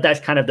 but that's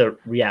kind of the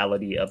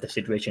reality of the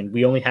situation.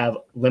 We only have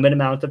limited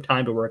amounts of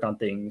time to work on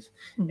things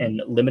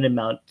and limited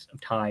amounts of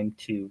time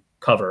to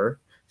cover.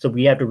 So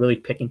we have to really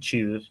pick and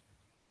choose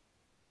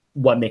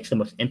what makes the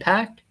most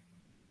impact,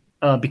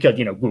 because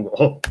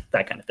Google,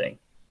 that kind of thing.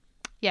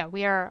 Yeah,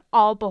 we are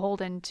all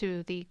beholden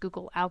to the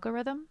Google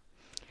algorithm.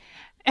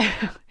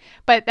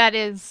 But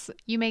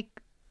you make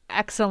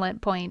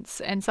excellent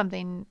points, and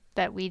something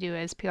that we do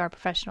as PR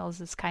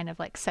professionals is kind of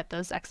like set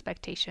those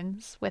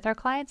expectations with our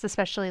clients,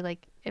 especially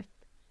like if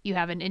you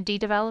have an indie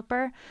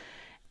developer.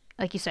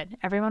 Like you said,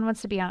 everyone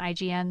wants to be on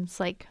IGN's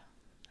like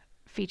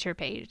feature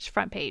page,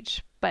 front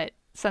page, but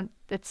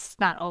it's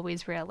not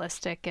always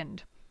realistic.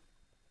 And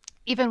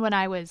even when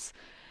I was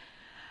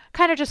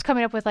kind of just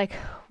coming up with like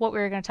what we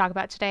were going to talk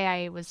about today,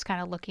 I was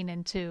kind of looking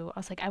into, I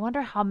was like, I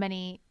wonder how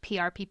many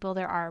PR people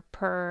there are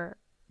per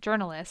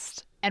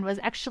journalist, and was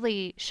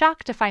actually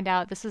shocked to find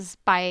out this is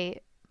by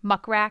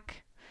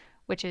Muckrack,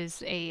 which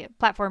is a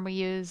platform we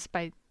use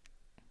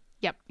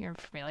yep, you're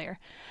familiar.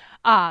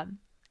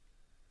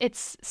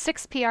 It's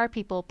 6 PR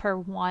people per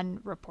 1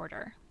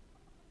 reporter.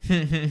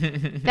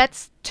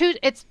 That's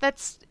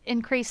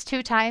increased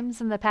 2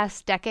 times in the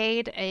past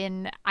decade,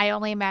 and I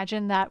only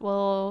imagine that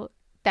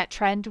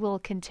trend will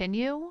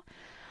continue,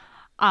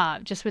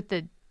 just with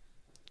the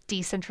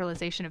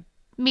decentralization of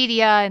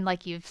media, and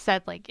like you've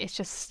said, like it's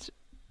just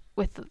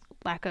with the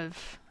lack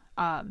of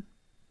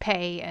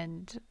pay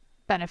and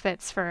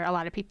benefits for a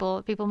lot of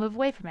people move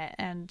away from it.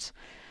 And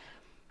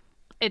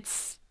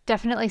it's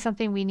definitely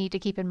something we need to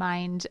keep in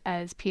mind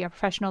as PR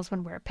professionals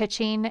when we're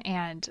pitching.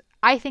 And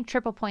I think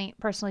Triple Point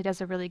personally does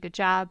a really good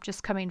job,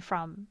 just coming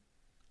from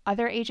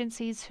other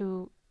agencies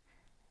who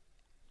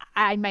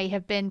I may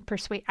have been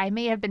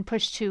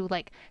pushed to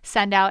like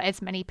send out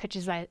as many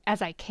pitches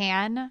as I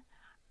can.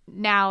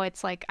 Now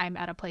it's like I'm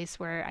at a place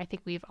where I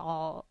think we've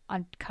all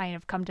kind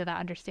of come to that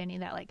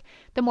understanding that like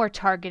the more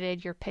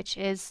targeted your pitch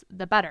is,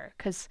 the better.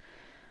 Because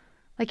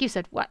like you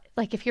said,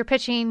 if you're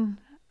pitching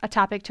a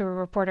topic to a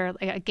reporter,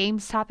 like a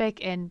games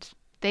topic, and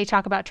they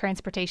talk about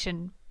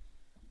transportation,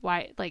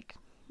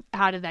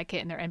 how did that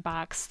get in their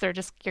inbox?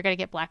 You're going to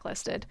get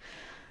blacklisted.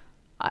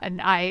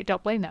 And I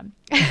don't blame them.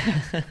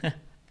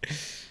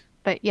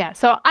 But yeah,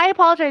 so I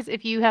apologize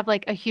if you have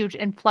like a huge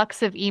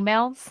influx of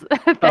emails.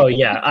 Oh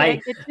yeah, I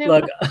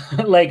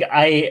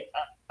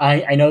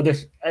know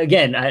this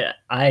again.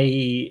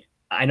 I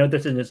know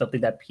this isn't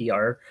something that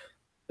PR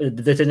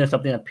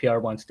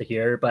wants to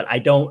hear, but I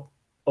don't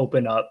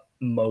open up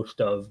most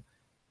of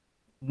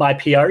my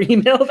PR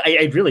emails.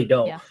 I really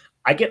don't. Yeah.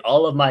 I get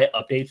all of my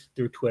updates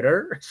through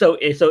Twitter. So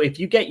if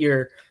you get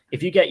your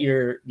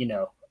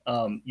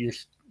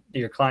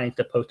your clients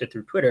to post it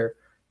through Twitter,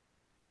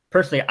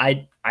 personally,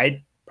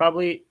 I'd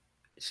probably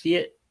see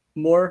it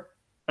more.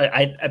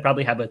 I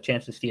probably have a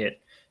chance to see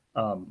it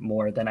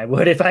more than I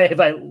would if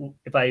I went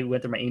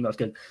through my emails,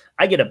 because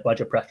I get a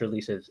bunch of press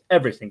releases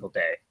every single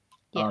day.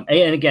 Yeah.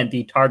 And again,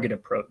 the targeted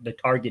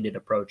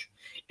approach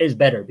is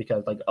better,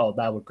 because like, oh,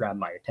 that would grab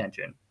my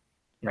attention,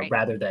 right,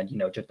 rather than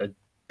just a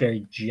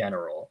very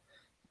general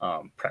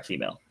press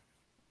email.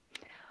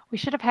 We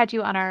should have had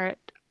you on our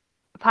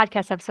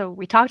podcast episode.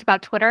 We talked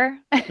about Twitter,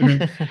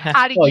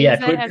 how to use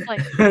it as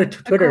like a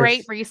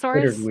great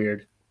resource. Twitter's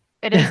weird.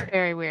 It is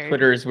very weird.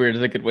 Twitter is weird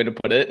is a good way to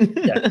put it.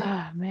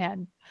 Yeah. Oh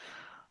man,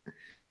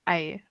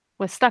 I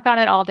was stuck on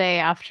it all day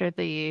after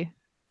the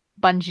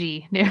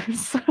Bungie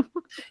news.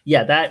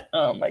 Yeah, that.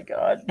 Oh my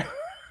god.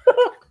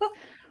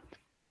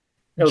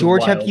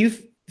 George, wild. Have you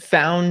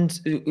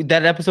found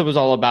that episode was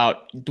all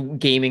about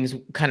gaming's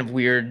kind of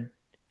weird?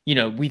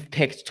 We've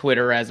picked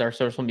Twitter as our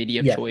social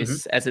media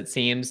choice, as it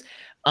seems.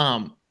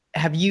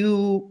 Have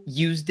you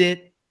used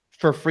it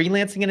for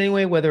freelancing in any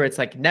way, whether it's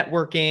like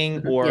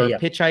networking or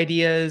pitch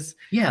ideas?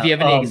 Yeah. If you have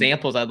any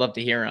examples, I'd love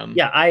to hear them.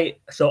 Yeah, I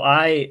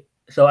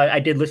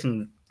did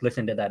listen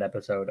to that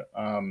episode.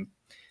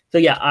 So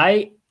yeah,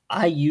 I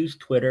I use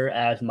Twitter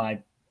as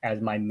my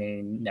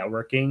main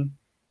networking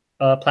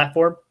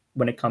platform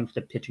when it comes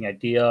to pitching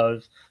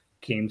ideas,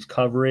 games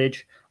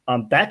coverage.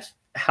 That's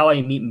how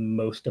I meet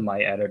most of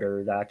my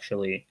editors,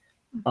 actually.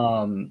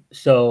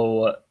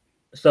 So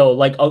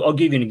like I'll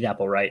give you an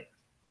example, right?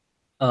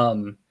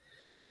 Um,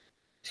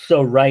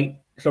 so right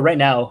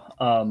now,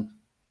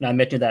 now I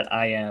mentioned that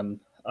I am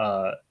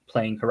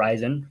playing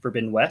Horizon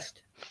Forbidden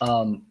West.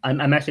 I'm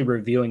actually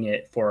reviewing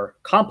it for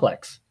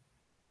Complex.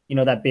 You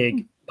know, that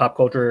big pop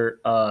culture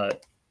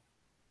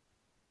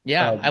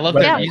Yeah, I love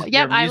website.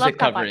 Yeah, their I love music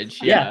Complex. coverage.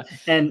 Yeah.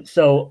 Yeah.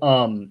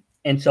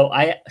 And so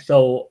I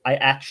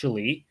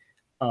actually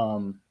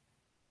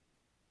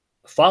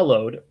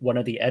followed one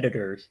of the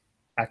editors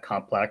at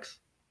Complex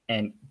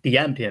and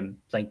DM'd him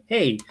like,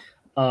 hey,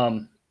 I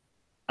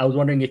was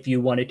wondering if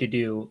you wanted to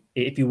do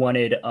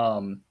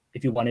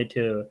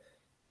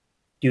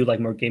like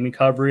more gaming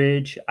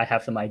coverage. I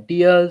have some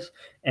ideas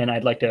and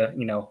I'd like to,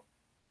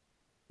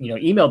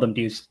 email them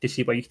to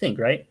see what you think,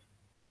 right?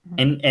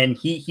 And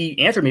he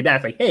answered me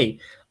back like, hey,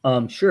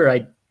 sure,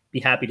 I'd be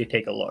happy to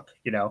take a look.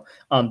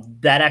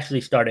 That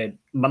actually started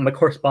my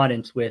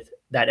correspondence with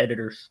that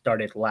editor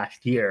started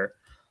last year.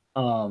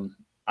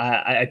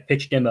 I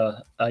pitched him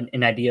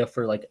an idea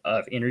for like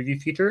an interview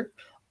feature.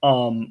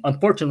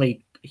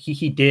 Unfortunately,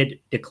 he did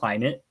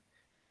decline it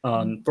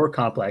for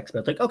Complex, but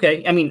it's like,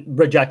 okay, I mean,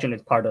 rejection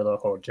is part of the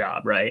whole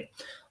job, right?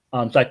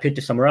 So I pitched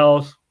it somewhere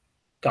else,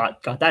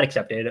 got that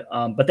accepted.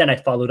 But then I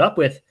followed up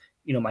with,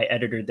 my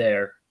editor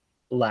there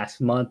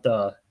last month,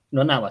 no,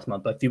 not last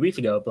month, but a few weeks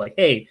ago, but like,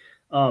 hey,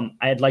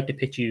 I'd like to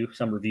pitch you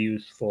some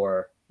reviews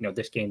for,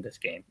 this game,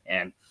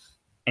 and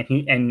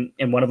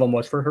one of them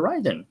was for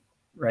Horizon,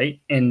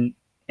 right? And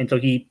so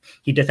he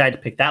decided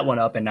to pick that one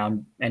up,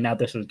 and now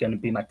this is going to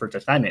be my first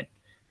assignment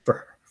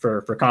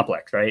for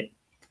Complex, right?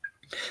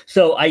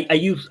 So I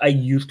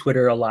use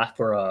Twitter a lot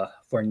for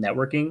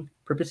networking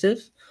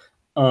purposes,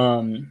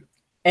 and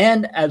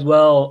as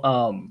well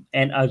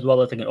as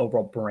like an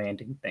overall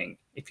branding thing,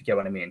 if you get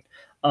what I mean.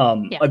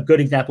 Yeah. A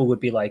good example would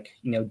be like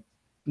you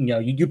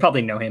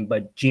probably know him,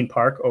 but Gene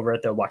Park over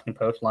at the Washington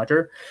Post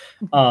launcher,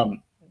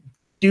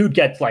 dude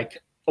gets like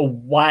a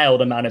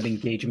wild amount of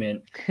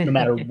engagement no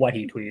matter what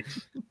he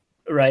tweets,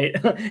 right?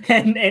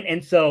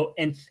 and so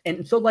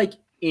like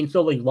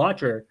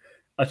launcher,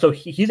 so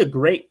he's a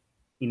great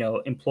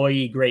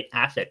employee, great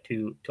asset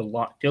to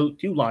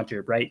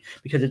launcher, right?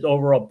 Because its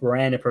overall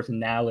brand and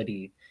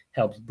personality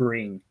helps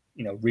bring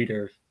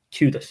readers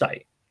to the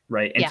site,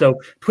 right? And so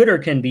Twitter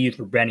can be used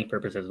for branding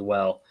purposes as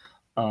well,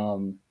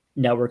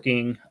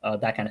 networking,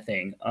 that kind of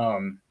thing.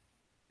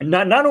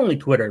 Not only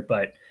Twitter,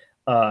 but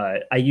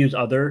I use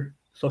other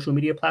social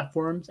media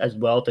platforms as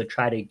well to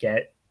try to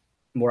get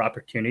more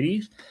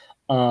opportunities.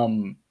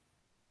 So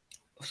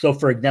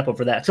for example,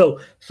 for that, so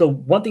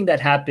one thing that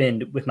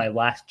happened with my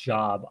last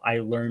job, I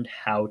learned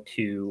how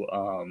to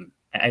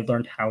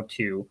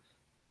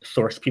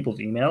source people's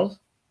emails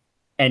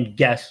and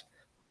guess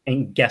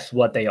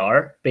what they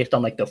are based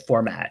on like the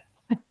format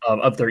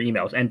of their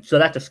emails. And so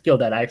that's a skill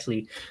that I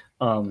actually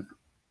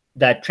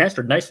that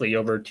transferred nicely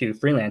over to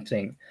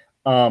freelancing.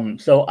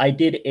 So I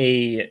did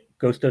a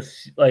Ghost of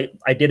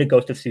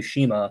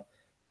Tsushima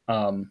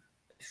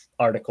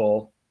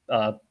article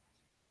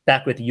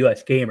back with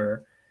US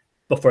Gamer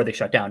before they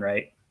shut down,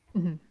 right?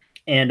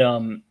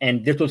 Mm-hmm.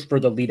 And this was for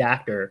the lead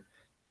actor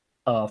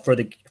for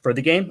the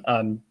game.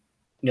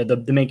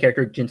 The main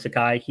character Jin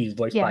Sakai, he's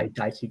voiced by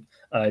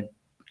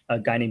a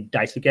guy named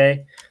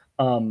Daisuke.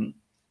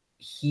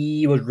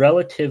 He was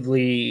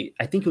relatively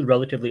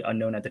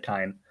unknown at the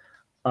time,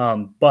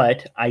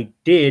 but I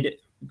did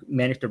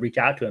manage to reach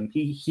out to him.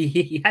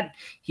 He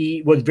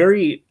was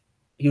very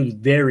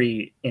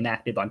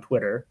inactive on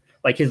Twitter.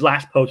 Like his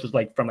last post was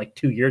like from like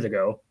 2 years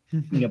ago.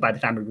 By the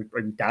time we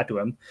reached out to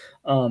him,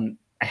 I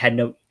had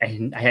no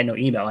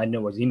email. I didn't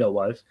know what his email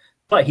was,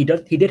 but he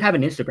did have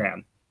an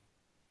Instagram.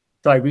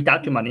 So I reached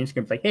out to him on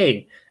Instagram, like,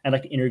 hey, I'd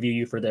like to interview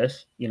you for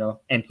this,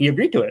 and he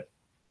agreed to it.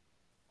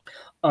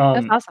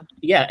 That's awesome.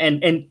 Yeah,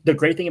 and the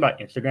great thing about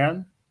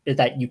Instagram is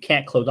that you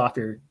can't close off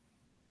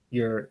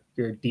your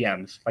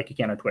DMs like you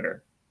can on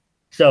Twitter.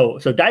 So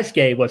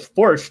Daisuke was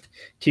forced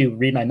to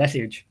read my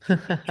message,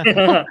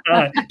 at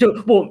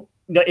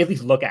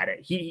least look at it.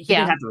 He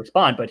didn't have to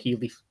respond, but he at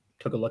least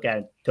took a look at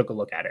it,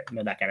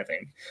 that kind of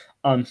thing.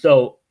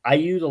 So I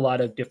use a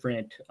lot of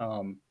different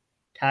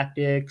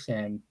tactics,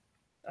 and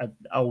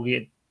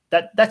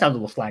that sounds a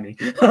little slimy,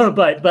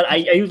 but I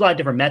use a lot of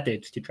different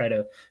methods to try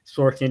to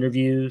source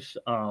interviews,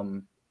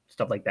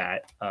 stuff like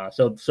that.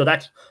 So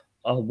that's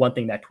one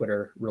thing that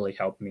Twitter really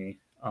helped me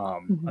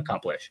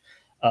accomplish.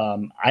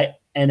 I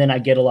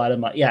get a lot of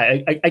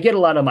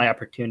my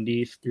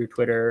opportunities through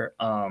Twitter.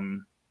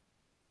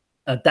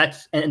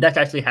 That's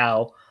actually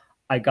how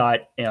I got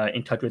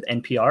in touch with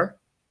NPR.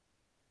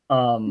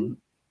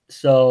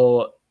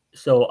 So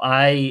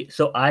I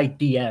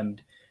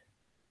DM'd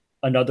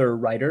another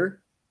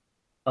writer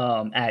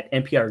at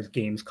NPR's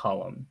games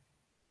column,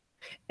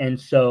 And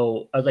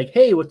so I was like,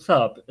 hey, what's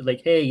up?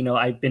 Like, hey,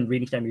 I've been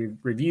reading some of your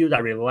reviews. I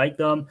really like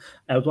them.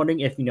 I was wondering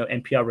if,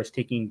 NPR was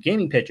taking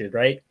gaming pitches,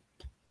 right?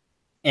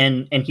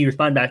 And he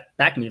responded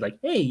back to me like,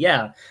 hey,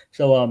 yeah.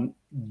 So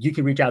you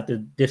can reach out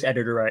to this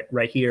editor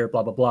right here,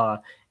 blah, blah, blah.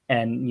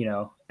 And,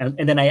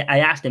 and then I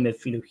asked him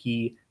if,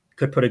 he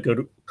could put a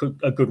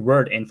good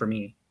word in for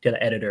me to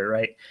the editor,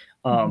 right?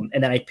 And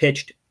then I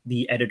pitched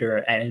the editor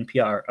at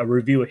NPR a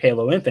review of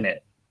Halo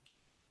Infinite.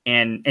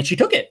 And she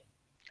took it.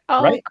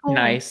 Oh, Right. cool.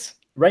 Nice.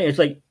 Right. It's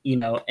like,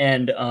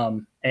 and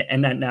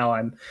that now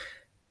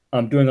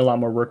I'm doing a lot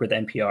more work with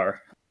NPR.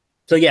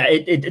 So yeah,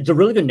 it's a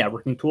really good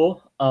networking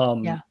tool.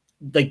 Yeah.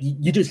 Like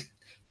you just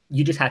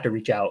have to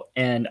reach out.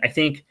 And I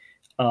think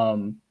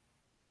one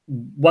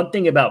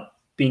thing about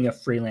being a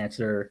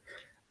freelancer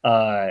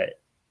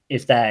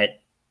is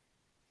that,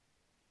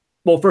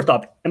 well, first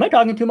off, am I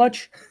talking too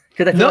much?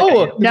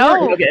 No.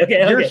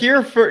 Okay. We're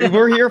here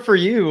for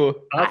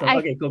you. Awesome.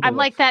 Okay, cool. I'm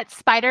like that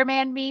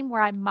Spider-Man meme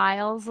where I'm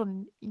Miles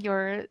and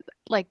you're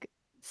like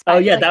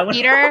that one.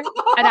 Peter,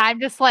 and I'm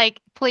just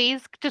like,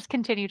 please just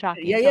continue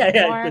talking.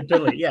 Yeah,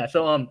 totally. Yeah.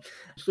 So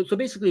so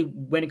basically,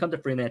 when it comes to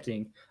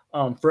freelancing,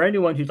 for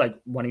anyone who's like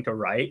wanting to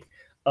write,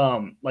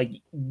 like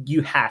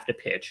you have to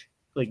pitch.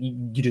 Like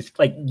you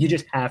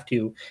just have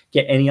to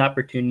get any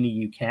opportunity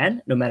you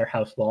can, no matter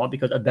how small,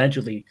 because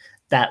eventually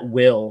that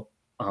will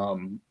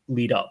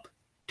lead up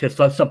to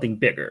something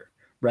bigger,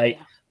 right?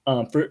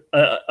 Yeah. For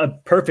a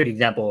perfect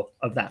example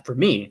of that for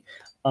me,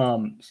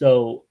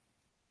 so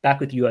back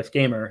with US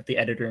Gamer, the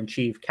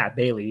editor-in-chief, Kat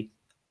Bailey,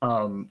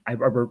 I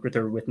worked with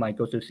her with my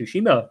Ghost of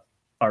Tsushima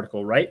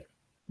article, right?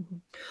 Mm-hmm.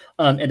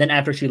 And then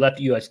after she left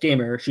US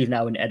Gamer, she's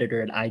now an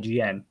editor at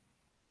IGN.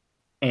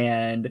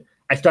 And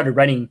I started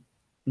writing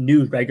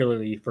news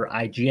regularly for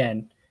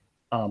IGN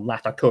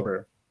last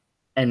October.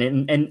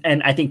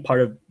 And I think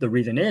part of the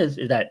reason is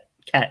that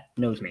Kat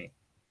knows me,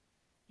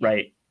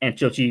 right? And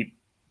so she,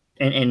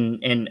 and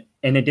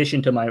in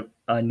addition to my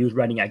news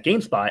writing at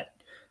GameSpot,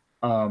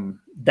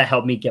 that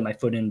helped me get my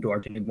foot in the door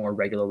to do more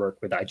regular work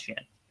with IGN.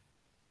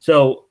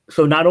 So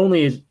not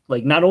only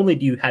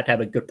do you have to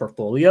have a good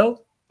portfolio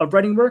of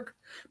writing work,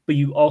 but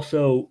you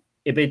also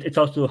it's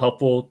also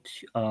helpful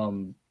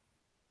to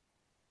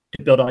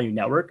build on your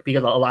network,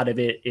 because a lot of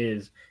it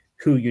is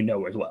who you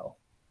know as well.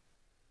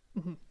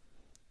 Mm-hmm.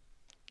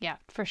 Yeah,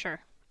 for sure.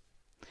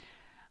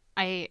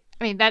 I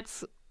mean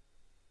that's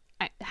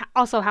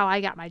also how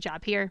I got my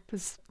job here,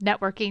 was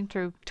networking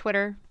through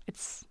Twitter.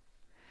 It's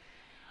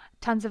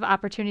tons of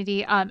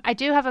opportunity. I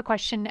do have a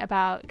question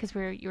about, because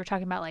you were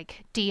talking about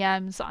like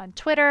DMs on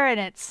Twitter, and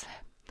it's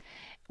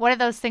one of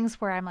those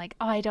things where I'm like,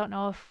 oh, I don't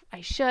know if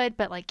I should,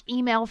 but like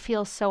email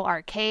feels so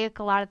archaic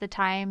a lot of the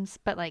times.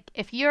 But like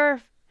if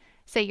you're,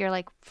 say you're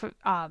like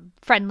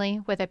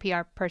friendly with a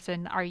PR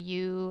person, are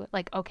you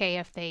like okay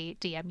if they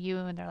DM you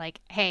and they're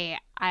like, hey,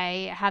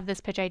 I have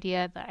this pitch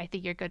idea that I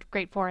think you're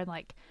great for, and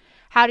like,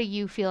 how do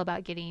you feel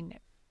about getting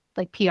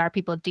like PR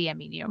people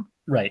DMing you?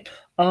 Right.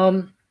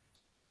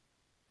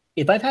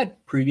 If I've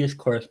had previous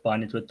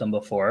correspondence with them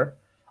before,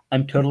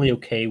 I'm totally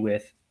okay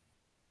with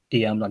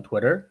DMs on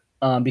Twitter,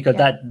 because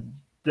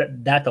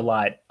that's a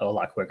lot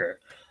quicker.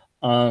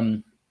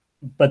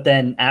 But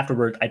then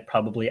afterwards, I'd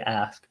probably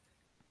ask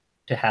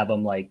to have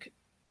them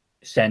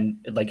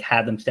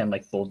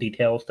send full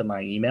details to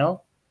my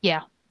email.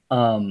 Yeah.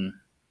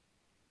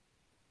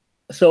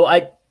 So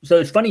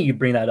it's funny you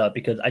bring that up,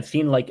 because I've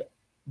seen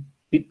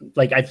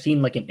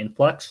an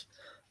influx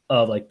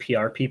of like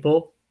PR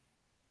people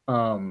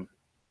trying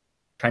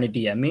to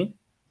DM me.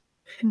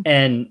 Mm-hmm.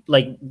 And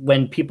like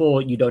when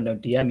people you don't know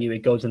DM you, it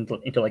goes into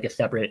like a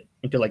separate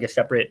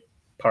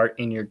part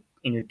in your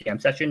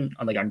DM section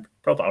on on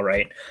profile,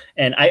 right?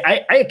 And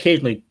I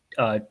occasionally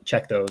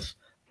check those.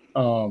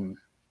 But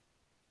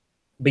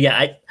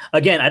yeah,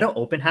 I don't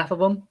open half of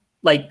them.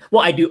 I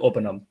do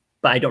open them,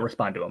 but I don't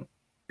respond to them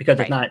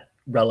because it's not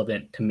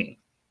relevant to me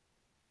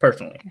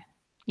personally. Okay.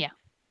 Yeah.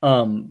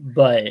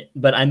 But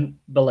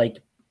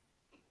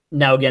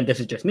now again, this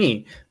is just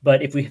me.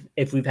 But if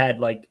we've had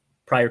like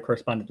prior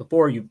correspondence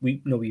before,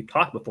 we've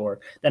talked before,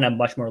 then I'm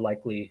much more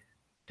likely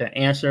to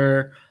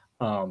answer,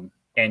 and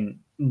then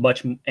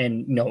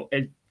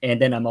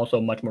I'm also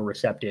much more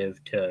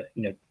receptive to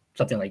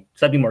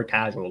something more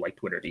casual like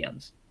Twitter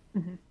DMs.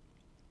 Mm-hmm.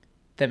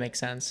 That makes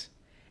sense.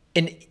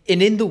 And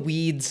in the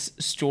weeds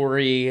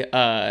story,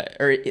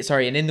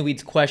 and in the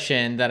weeds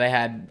question that I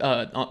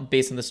had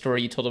based on the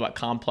story you told about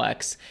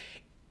Complex,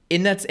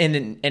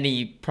 and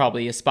any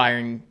probably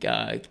aspiring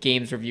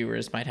games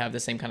reviewers might have the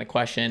same kind of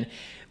question.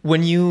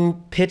 When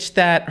you pitched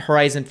that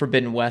Horizon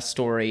Forbidden West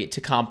story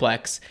to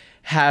Complex,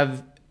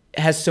 has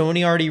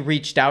Sony already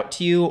reached out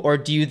to you, or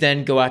do you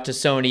then go out to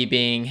Sony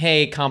being,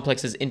 hey,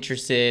 Complex is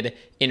interested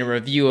in a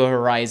review of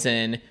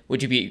Horizon,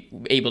 would you be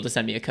able to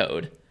send me a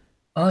code?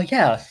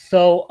 Yeah.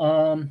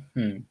 So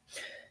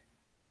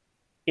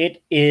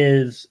it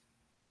is.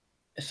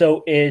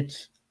 So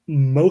it's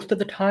most of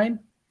the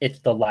time it's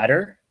the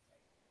latter.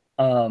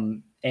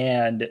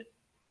 And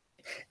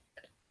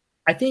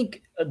I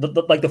think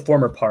like the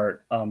former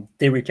part,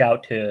 they reach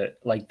out to,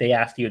 like, they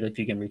ask you if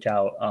you can reach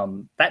out.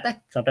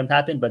 That sometimes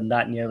happens, but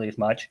not nearly as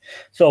much.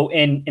 So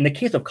in the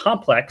case of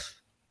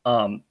Complex,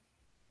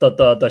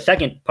 the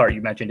second part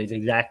you mentioned is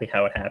exactly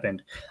how it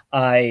happened.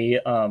 I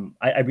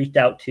reached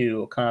out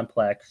to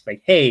Complex,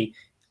 like, hey,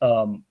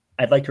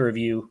 I'd like to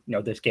review,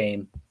 this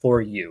game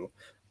for you.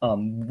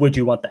 Would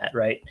you want that,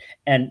 right?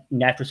 And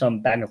after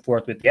some back and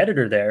forth with the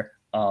editor there,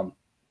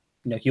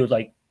 he was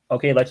like,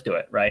 okay, let's do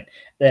it, right?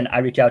 Then I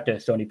reach out to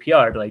Sony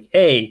PR, like,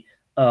 hey,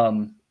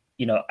 I've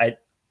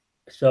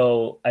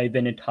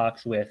been in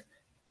talks with,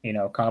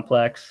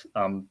 Complex.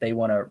 They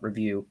want to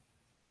review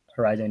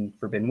Horizon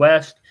Forbidden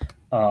West.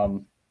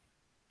 Can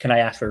I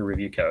ask for a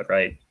review code,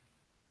 right?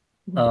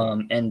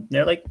 And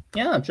they're like,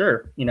 yeah,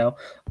 sure,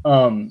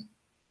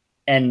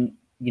 and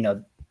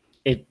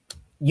it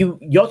you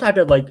also have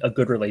to have like a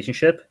good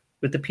relationship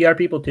with the PR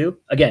people too.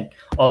 Again,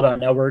 all about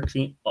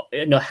networking.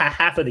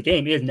 Half of the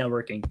game is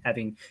networking,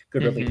 having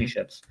good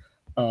relationships.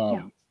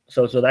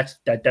 So that's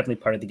definitely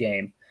part of the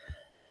game.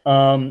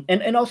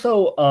 And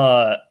also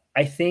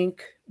I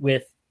think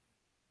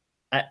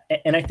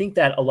I think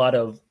that a lot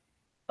of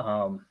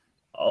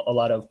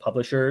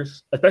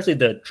publishers, especially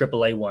the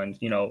AAA ones,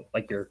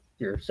 like your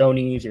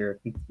Sonys,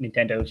 your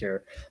Nintendos,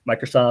 your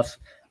Microsofts,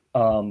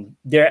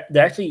 they're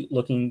actually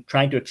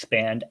trying to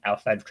expand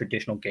outside of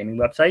traditional gaming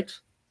websites.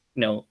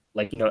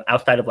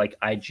 Outside of like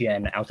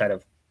IGN, outside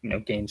of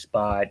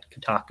GameSpot,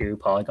 Kotaku,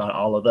 Polygon,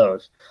 all of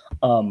those,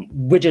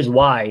 which is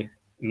why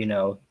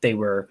they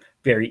were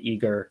very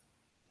eager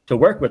to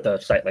work with a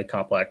site like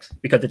Complex,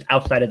 because it's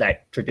outside of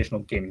that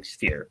traditional gaming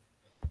sphere.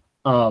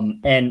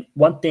 And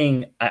one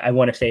thing I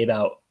want to say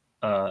about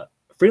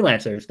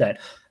freelancers, that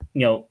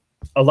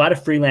a lot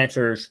of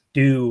freelancers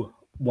do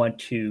want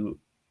to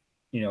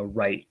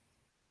write,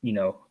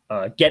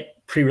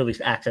 get pre-release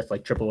access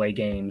like AAA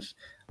games.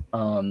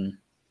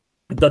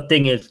 The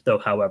thing is, though,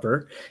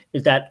 however,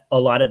 is that a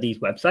lot of these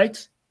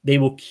websites, they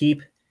will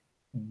keep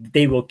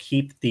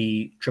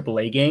the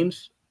AAA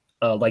games,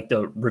 like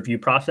the review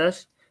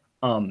process,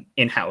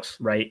 in-house,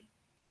 right?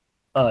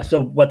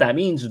 So what that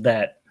means is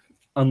that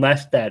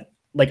unless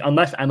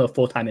I'm a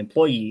full-time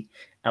employee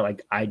at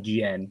like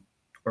IGN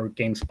or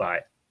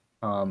GameSpot,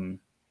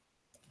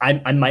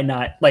 I might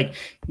not, like,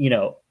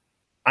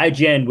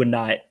 IGN would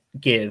not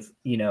give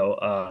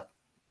the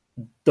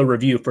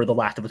review for The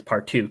Last of Us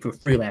Part 2 for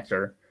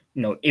Freelancer.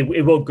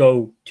 It will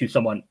go to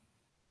someone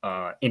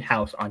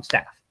in-house on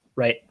staff,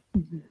 right?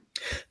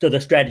 So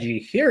the strategy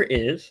here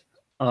is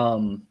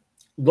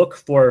look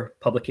for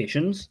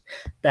publications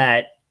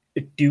that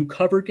do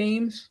cover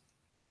games,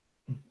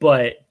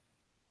 but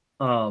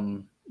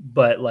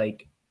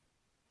like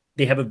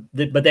they have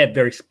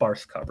very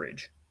sparse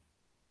coverage.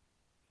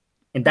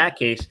 In that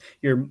case,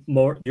 you're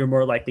more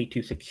likely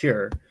to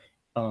secure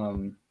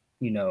a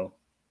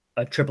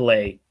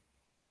AAA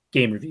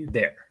game review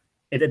there.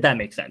 If that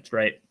makes sense,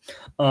 right?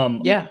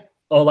 Yeah.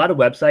 A lot of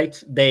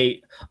websites,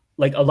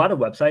 like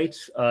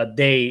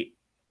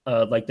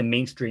the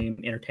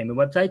mainstream entertainment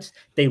websites,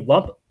 they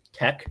lump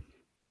tech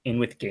in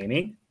with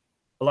gaming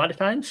a lot of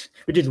times,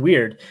 which is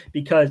weird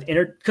because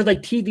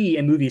like TV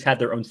and movies have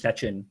their own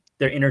section,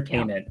 their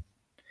entertainment,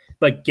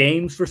 but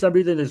games for some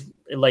reason is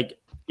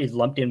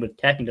lumped in with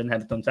tech and doesn't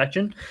have its own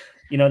section.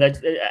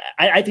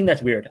 I think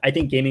that's weird. I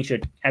think gaming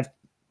should have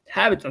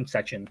its own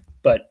section,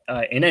 but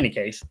in any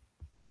case,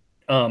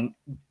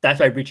 that's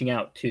why reaching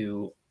out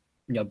to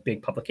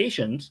big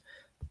publications,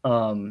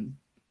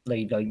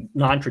 like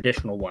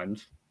non-traditional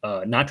ones,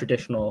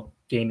 non-traditional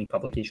gaming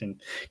publication,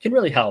 can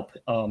really help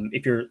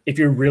if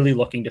you're really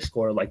looking to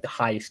score like the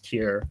highest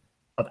tier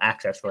of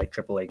access for like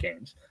AAA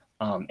games.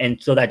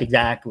 And so that's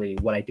exactly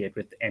what I did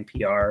with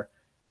NPR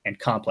and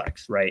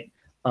Complex, right?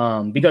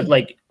 Because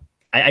like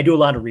I do a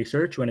lot of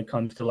research when it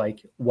comes to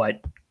like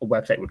what a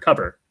website would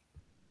cover.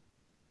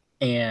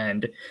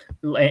 And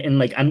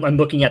like I'm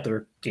looking at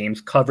their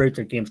games coverage,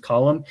 their games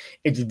column.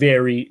 It's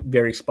very,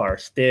 very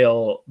sparse.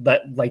 They'll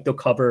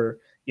cover,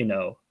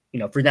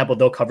 for example,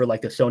 they'll cover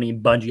like the Sony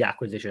and Bungie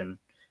acquisition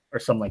or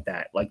something like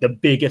that, like the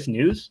biggest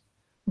news,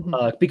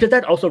 because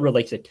that also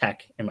relates to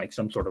tech in like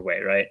some sort of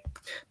way, right?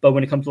 But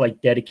when it comes to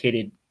like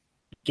dedicated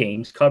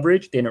games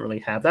coverage, they don't really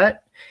have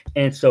that.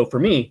 And so for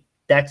me,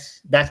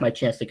 that's my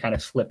chance to kind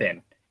of slip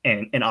in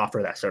and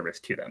offer that service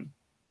to them.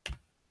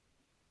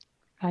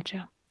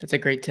 Gotcha. That's a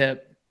great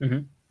tip.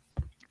 It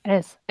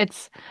is.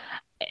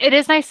 It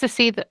is nice to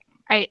see that.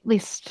 At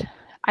least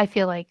I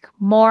feel like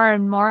more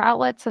and more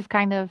outlets have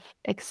kind of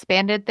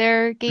expanded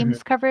their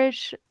games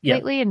coverage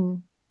lately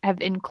and have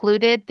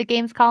included the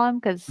games column,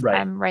 because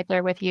I'm right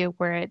there with you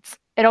where it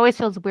always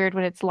feels weird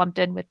when it's lumped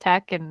in with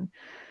tech, and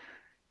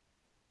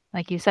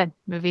like you said,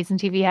 movies and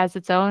TV has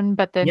its own,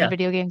 but then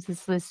video games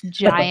is this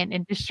giant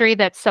industry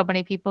that so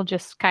many people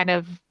just kind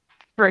of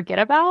forget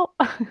about.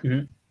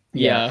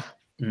 Yeah.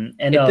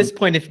 And at this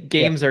point, if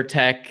games are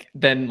tech,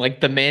 then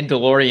like The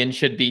Mandalorian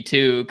should be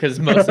too, because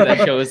most of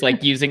that show is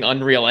like using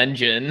Unreal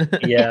Engine.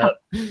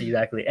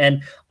 Exactly.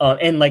 And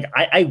like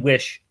I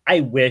wish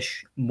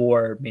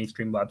more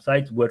mainstream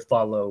websites would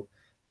follow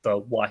the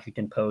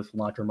Washington Post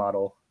launcher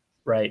model,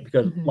 right?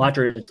 Because Mhm.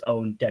 launcher is its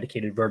own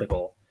dedicated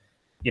vertical,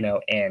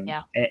 and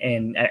Yeah.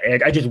 and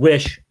I just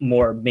wish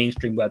more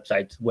mainstream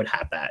websites would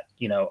have that,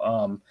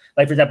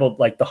 like for example,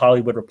 like the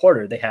Hollywood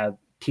Reporter, they have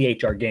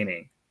THR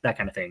Gaming, that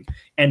kind of thing.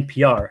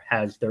 NPR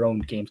has their own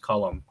games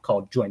column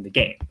called Join the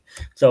Game.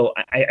 So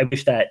I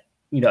wish that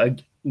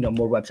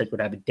more websites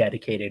would have a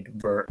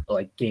dedicated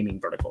gaming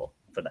vertical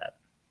for that.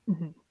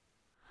 Mhm.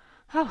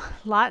 Oh,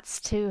 lots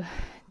to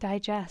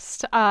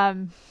digest.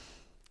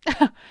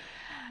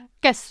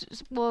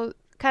 Guess we'll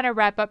kind of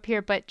wrap up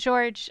here, but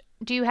George,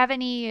 do you have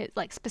any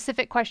like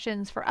specific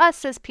questions for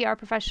us as PR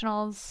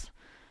professionals?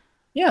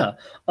 Yeah.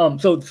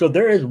 So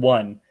there is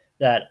one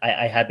that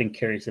I have been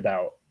curious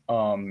about.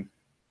 So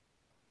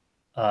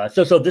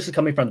this is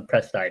coming from the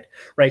press side,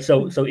 right?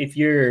 So if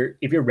you're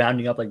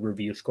rounding up like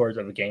review scores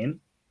of a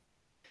game,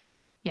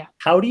 Yeah.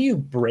 how do you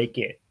break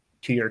it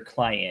to your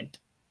client?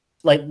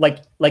 Like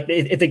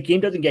if the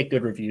game doesn't get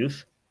good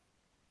reviews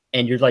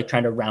and you're like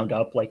trying to round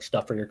up like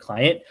stuff for your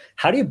client,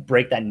 how do you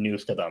break that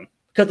news to them?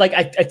 Because like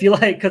I feel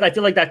like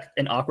that's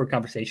an awkward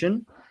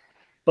conversation,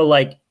 but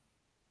like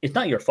it's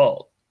not your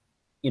fault,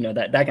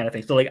 that kind of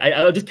thing. So like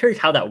I'm just curious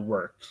how that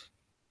works,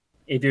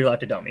 if you're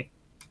allowed to tell me.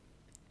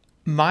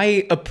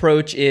 My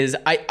approach is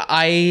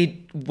I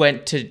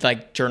went to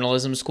like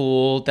journalism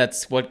school.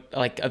 That's what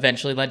like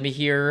eventually led me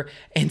here.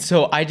 And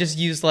so I just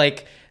use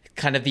like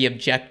kind of the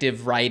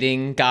objective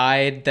writing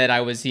guide that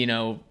I was,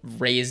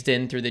 raised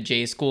in through the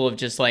J school of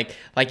just like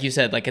you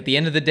said, like at the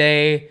end of the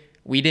day,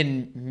 we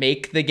didn't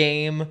make the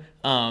game.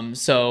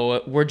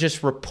 So we're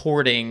just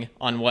reporting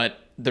on what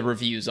the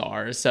reviews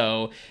are.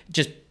 So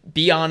just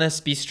be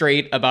honest, be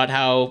straight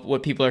about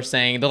what people are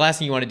saying. The last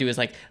thing you want to do is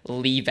like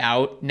leave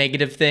out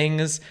negative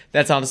things.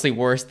 That's honestly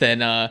worse than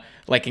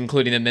like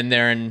including them in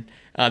there and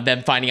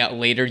them finding out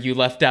later you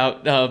left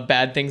out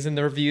bad things in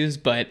the reviews.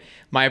 But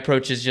my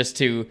approach is just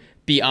to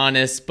be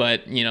honest,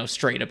 but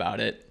straight about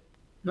it.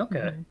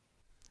 Okay.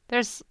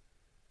 There's,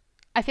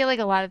 I feel like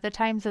a lot of the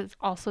times it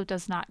also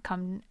does not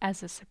come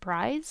as a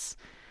surprise.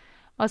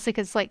 Mostly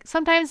because like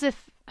sometimes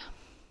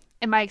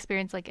in my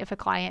experience, like if a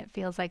client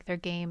feels like their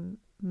game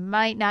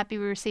might not be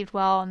received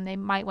well and they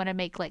might want to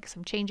make like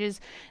some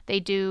changes, they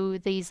do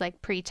these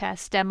like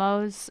pre-test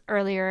demos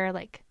earlier,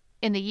 like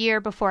in the year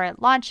before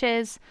it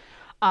launches.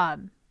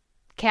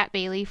 Kat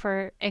Bailey,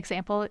 for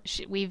example,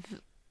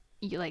 we've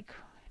like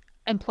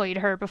employed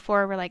her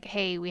before. We're like,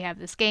 hey, we have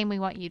this game, we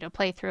want you to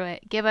play through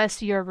it, give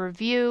us your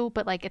review.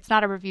 But like it's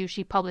not a review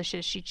she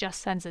publishes, she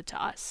just sends it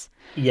to us.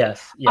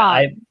 Yes.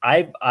 Yeah.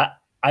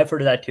 I've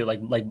heard of that too. Like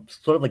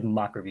sort of like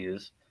mock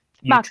reviews.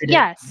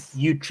 Yes.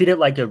 You treat it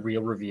like a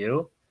real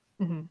review.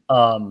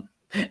 Mm-hmm.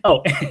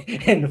 Oh,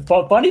 and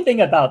the funny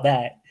thing about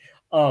that,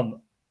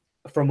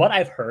 from what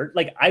I've heard,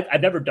 like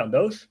I've never done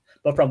those,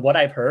 but from what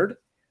I've heard,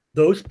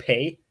 those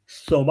pay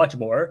so much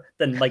more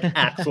than like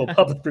actual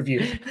public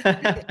reviews.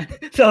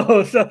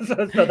 So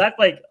that's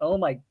like, oh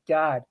my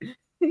God,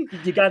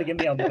 you got to get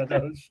me on one of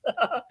those.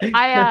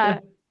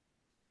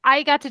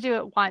 I got to do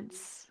it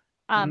once.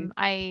 Mhm.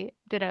 I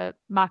did a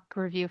mock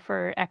review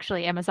for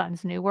actually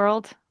Amazon's New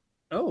World,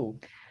 Oh,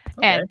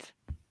 okay. and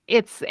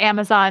it's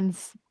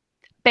Amazon's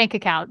bank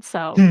account.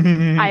 So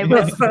I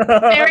was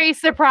very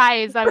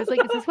surprised. I was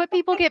like, is this what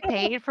people get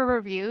paid for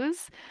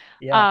reviews?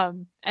 Yeah.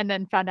 And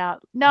then found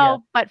out no, Yeah.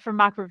 but for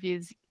mock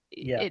reviews,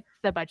 Yeah.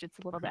 the budget's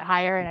a little bit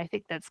higher. And I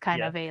think that's kind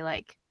Yeah. of a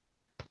like,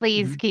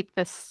 please Mhm. keep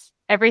this,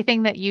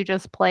 everything that you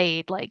just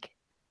played, like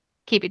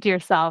keep it to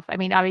yourself. I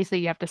mean, obviously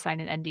you have to sign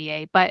an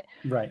NDA, but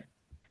Right.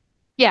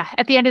 yeah,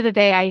 at the end of the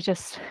day,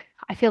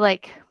 I feel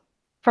like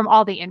from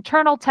all the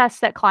internal tests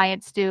that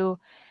clients do,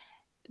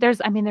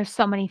 there's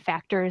so many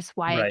factors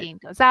why a Right. game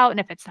goes out and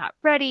if it's not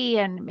ready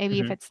and maybe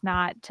if Mhm. it's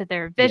not to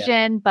their Yeah.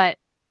 vision, but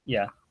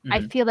Yeah. I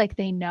Mhm. feel like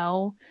they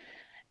know,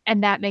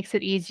 and that makes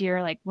it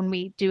easier. Like when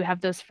we do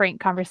have those frank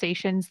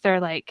conversations,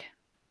 they're like,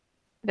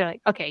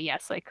 okay,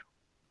 yes, like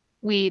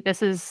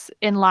this is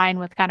in line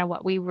with kind of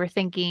what we were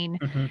thinking.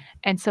 Mhm.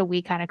 And so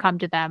we kind of come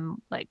to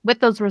them like with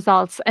those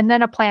results and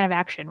then a plan of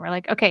action. We're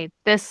like, okay,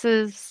 this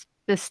is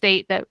the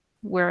state that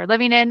we're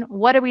living in.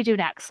 What do we do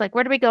next? Like,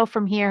 where do we go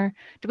from here?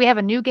 Do we have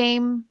a new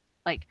game?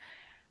 Like,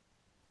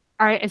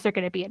 is there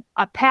going to be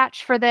a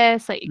patch for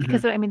this? Like,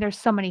 because I mean, there's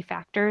so many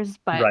factors,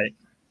 but Right.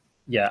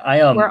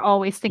 Yeah. we're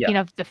always thinking Yeah.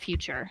 of the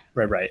future.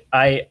 Right.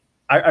 I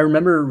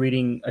remember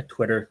reading a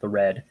Twitter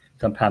thread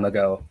some time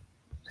ago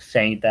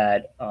saying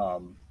that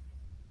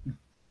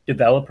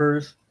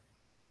developers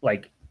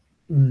like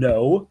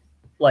know,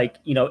 like,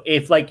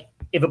 if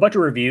a bunch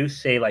of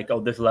reviews say like, oh,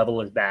 this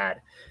level is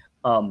bad,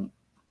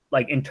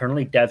 like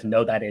internally devs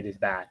know that it is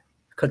bad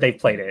because they've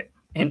played it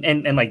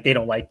and like they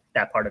don't like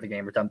that part of the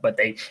game or something, but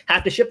they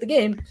have to ship the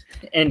game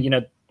and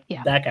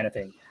Yeah. that kind of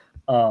thing.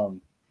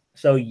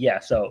 So yeah,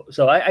 so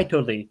I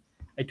totally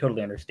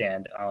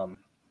understand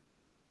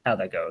how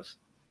that goes.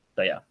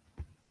 So yeah.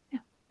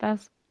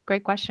 That's a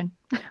great question.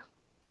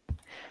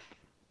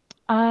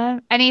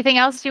 Anything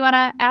else you want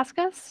to ask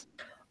us?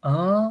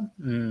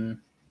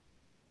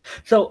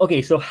 So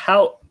okay, so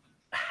how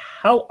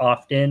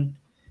often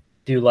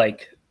do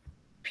like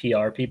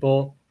PR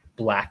people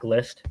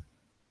blacklist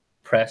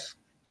press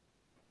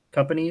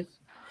companies,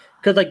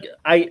 because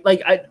I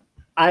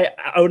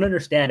would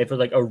understand if it was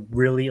like a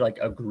really like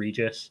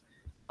egregious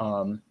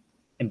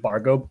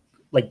embargo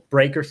like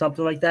break or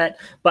something like that.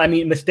 But I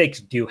mean, mistakes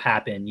do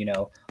happen, you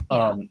know.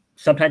 Yeah.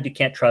 Sometimes you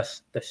can't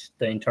trust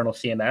the internal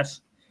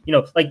CMS. You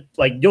know,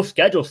 like you'll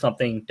schedule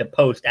something to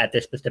post at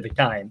this specific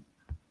time,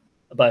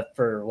 but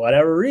for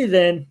whatever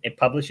reason, it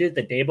publishes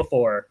the day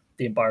before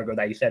the embargo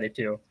that you set it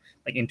to,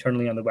 like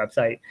internally on the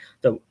website.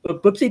 So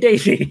whoopsie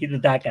daisy,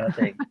 that kind of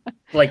thing.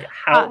 Like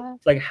Uh,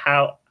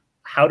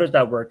 how does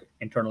that work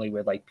internally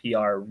with like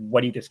PR? What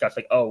do you discuss?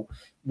 Like, oh,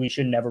 we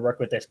should never work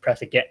with this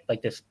press again,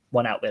 like this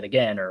one outlet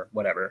again, or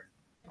whatever.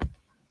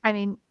 I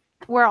mean,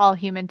 we're all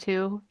human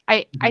too.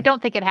 I Mhm.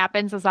 don't think it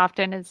happens as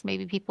often as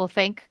maybe people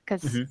think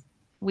because Mhm.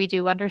 we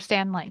do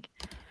understand like,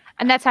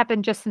 and that's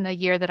happened just in the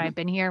year that I've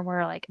been here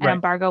where like an Right.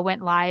 embargo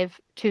went live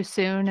too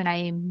soon and I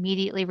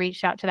immediately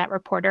reached out to that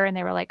reporter and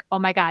they were like, "Oh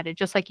my God, it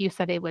just like you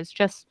said, it was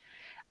just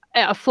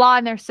a flaw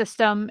in their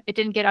system. It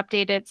didn't get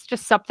updated. It's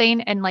just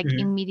something," and like Mhm.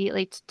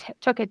 immediately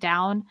took it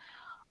down.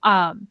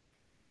 Um,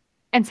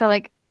 and so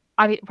like,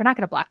 I mean, we're not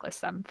going to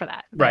blacklist them for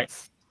that. Right.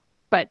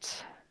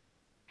 But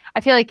I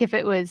feel like if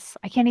it was,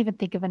 I can't even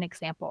think of an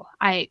example.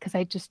 Because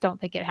I just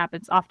don't think it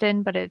happens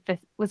often. But if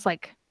it was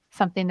like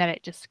something that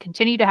it just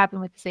continued to happen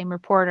with the same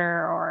reporter,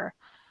 or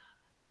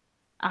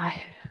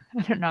I,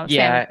 I don't know, Sam, if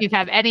Yeah, you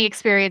have any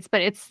experience,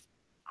 but it's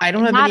I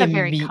don't have not any a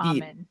very immediate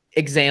common.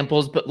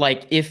 examples, but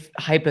like if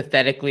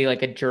hypothetically,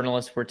 like a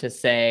journalist were to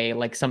say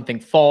like something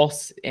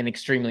false and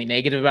extremely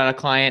negative about a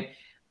client,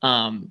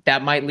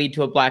 that might lead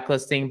to a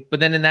blacklisting. But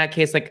then in that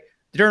case, like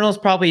the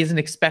journalist probably isn't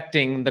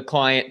expecting the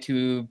client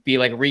to be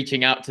like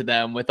reaching out to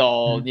them with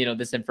all, Mhm. you know,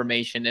 this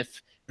information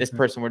if this Mhm.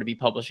 person were to be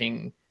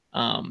publishing,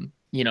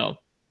 you know,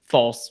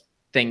 false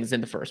things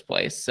in the first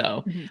place.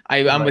 So Mhm.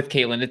 I'm Right. with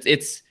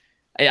Caitlin.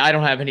 I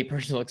don't have any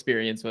personal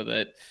experience with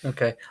it.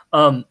 Okay.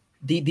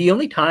 The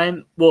only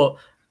time, well,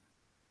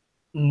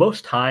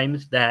 most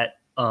times that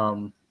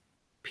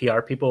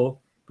PR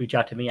people reach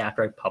out to me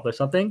after I publish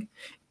something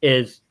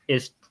is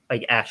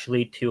like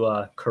actually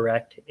to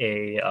correct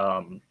a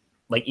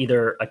like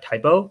either a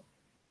typo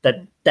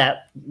Mhm.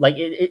 that like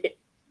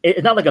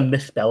it's not like a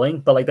misspelling,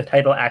 but like the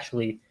typo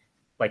actually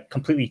like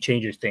completely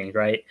changes things,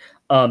 right?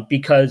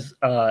 Because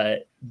I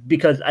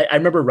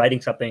remember writing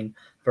something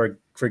for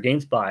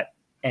GameSpot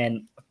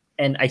and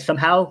I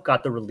somehow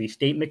got the release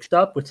date mixed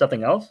up with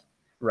something else,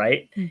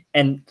 right? Mhm.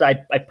 And so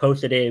I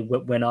posted it,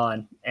 went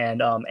on,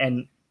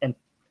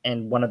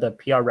 and one of the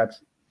PR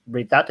reps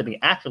reached out to me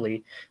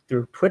actually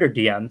through Twitter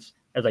DMs.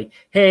 I was like,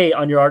 "Hey,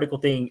 on your article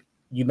thing,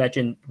 you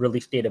mentioned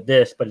release date of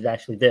this, but it's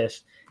actually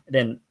this." And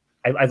then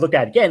I looked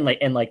at it again, like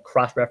and like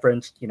cross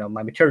referenced, you know,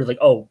 my materials, like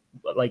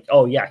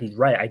oh yeah, he's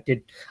right. I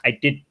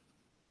did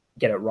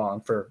get it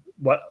wrong for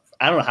what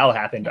I don't know how it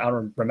happened. Yeah. I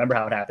don't remember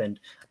how it happened.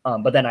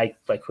 But then I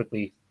like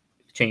quickly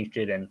changed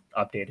it and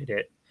updated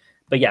it.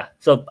 But yeah,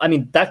 so I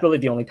mean that's really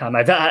the only time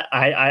I've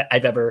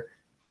ever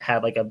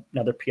had like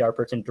another PR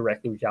person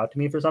directly reach out to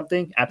me for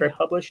something after I Yeah.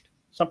 published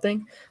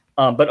something.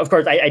 But of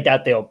course, I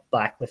doubt they'll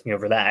blacklist me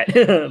over that.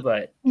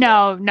 But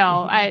yeah.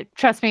 No. I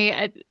trust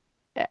me.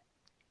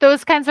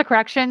 Those kinds of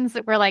corrections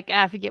that we're like,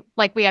 if you get,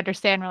 like we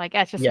understand, we're like,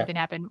 it's just Yeah. something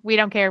happened. We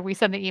don't care. We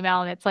send the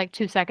email and it's like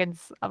 2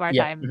 seconds of our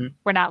Yeah. time. Mhm.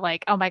 We're not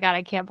like, oh my God,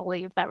 I can't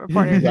believe that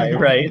reporter did Right. that.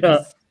 Right.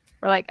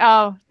 We're like,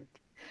 oh,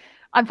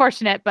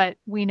 unfortunate, but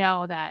we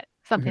know that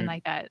something Mhm.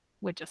 like that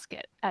would just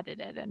get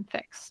edited and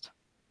fixed.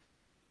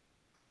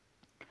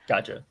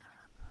 Gotcha.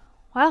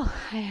 Well,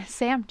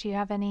 Sam, do you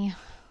have any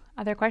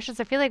other questions?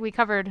 I feel like we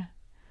covered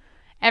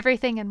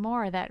everything and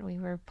more that we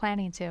were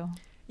planning to.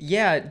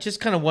 Yeah,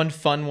 just kind of one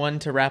fun one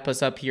to wrap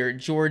us up here.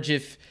 George,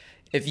 if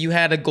you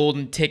had a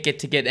golden ticket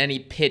to get any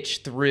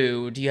pitch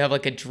through, do you have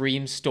like a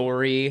dream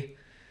story,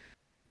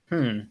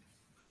 Hmm.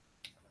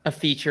 a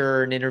feature,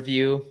 or an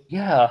interview?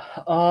 Yeah.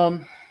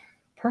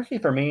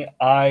 Personally, for me,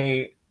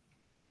 I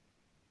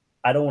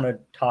don't want to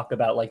talk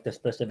about like the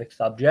specific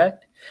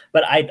subject,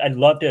 but I'd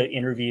love to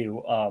interview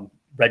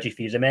Reggie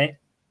Fils-Aimé.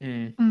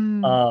 Mm.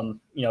 Mm,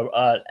 You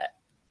know,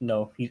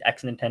 no, he's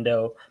ex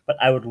Nintendo, but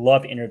I would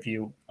love to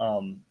interview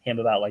him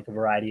about like a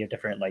variety of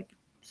different like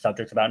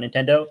subjects about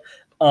Nintendo,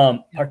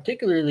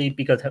 particularly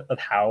because of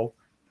how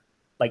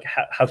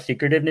how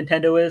secretive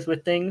Nintendo is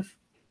with things.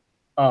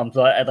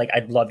 So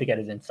I'd love to get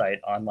his insight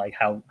on like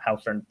how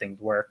certain things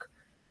work.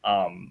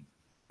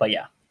 But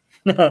yeah.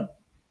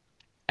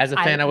 As a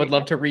I fan, would I would read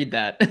love it. to read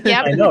that.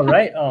 Yep. I know,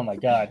 right? Oh my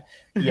god,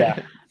 yeah.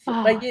 So,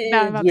 Oh, like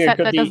now I'm it's weird upset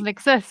because that doesn't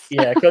exist.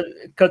 yeah,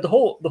 because the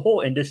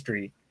whole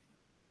industry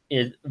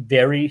is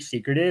very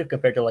secretive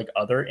compared to like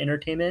other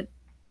entertainment,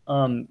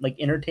 like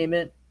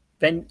entertainment,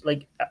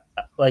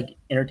 like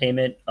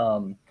entertainment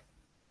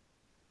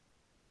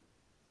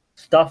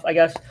stuff. I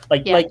guess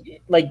Yeah.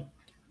 like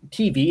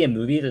TV and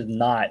movies is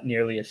not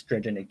nearly as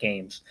stringent as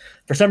games.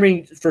 For some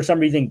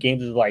reason,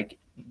 games is like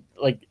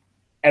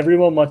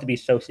everyone wants to be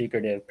so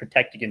secretive,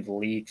 protect against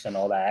leaks and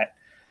all that.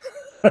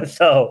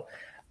 So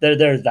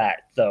there's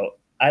that. So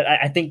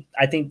I think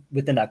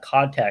within that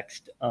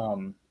context,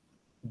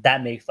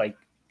 that makes like,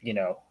 an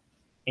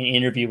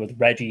interview with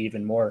Reggie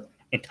even more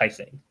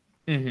enticing.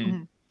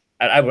 Mm-hmm.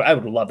 I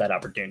would love that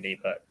opportunity,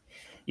 but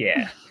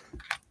yeah.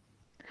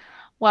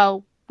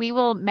 Well, we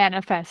will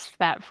manifest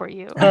that for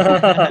you.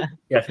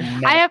 Yes,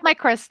 I have my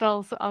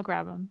crystals. I'll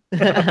grab them.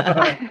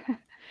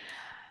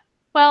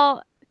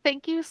 Well,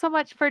 thank you so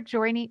much for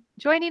joining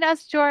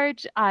us,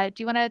 George. Do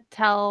you want to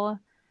tell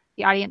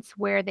the audience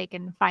where they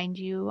can find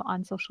you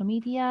on social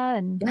media?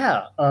 And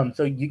yeah.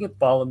 So you can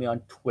follow me on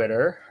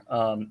Twitter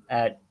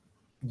at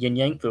Yin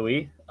Yang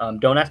Fui.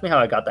 Don't ask me how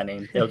I got that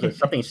name. It was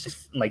something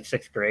like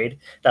sixth grade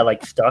that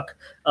like stuck.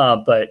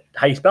 But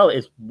how you spell it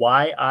is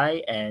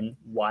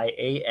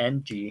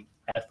YINYangFOOEY.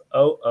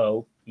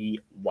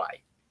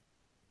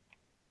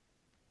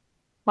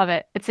 love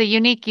it. It's a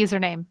unique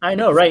username. I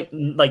know, right?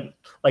 Like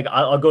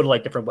I'll go to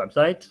like different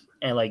websites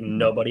and like Mhm.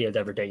 nobody has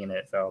ever taken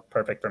it. So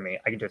perfect for me.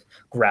 I can just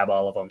grab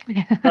all of them.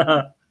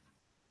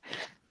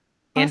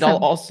 And I'll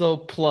Awesome. also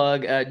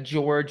plug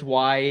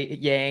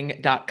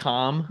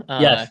georgeyang.com.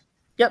 Yes.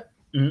 Yep.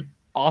 Mhm.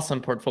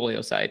 Awesome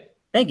portfolio site.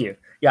 Thank you.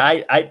 Yeah,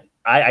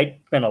 I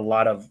spent a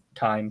lot of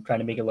time trying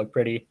to make it look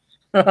pretty.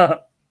 Thank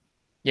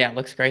Yeah, it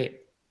looks great.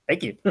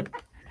 you.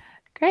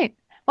 Great.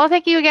 Well,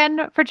 thank you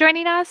again for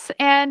joining us.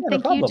 And Yeah,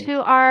 no thank you problem.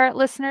 to our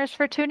listeners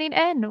for tuning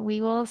in. We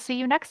will see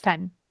you next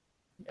time.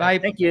 Bye.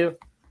 Thank you.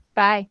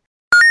 Bye.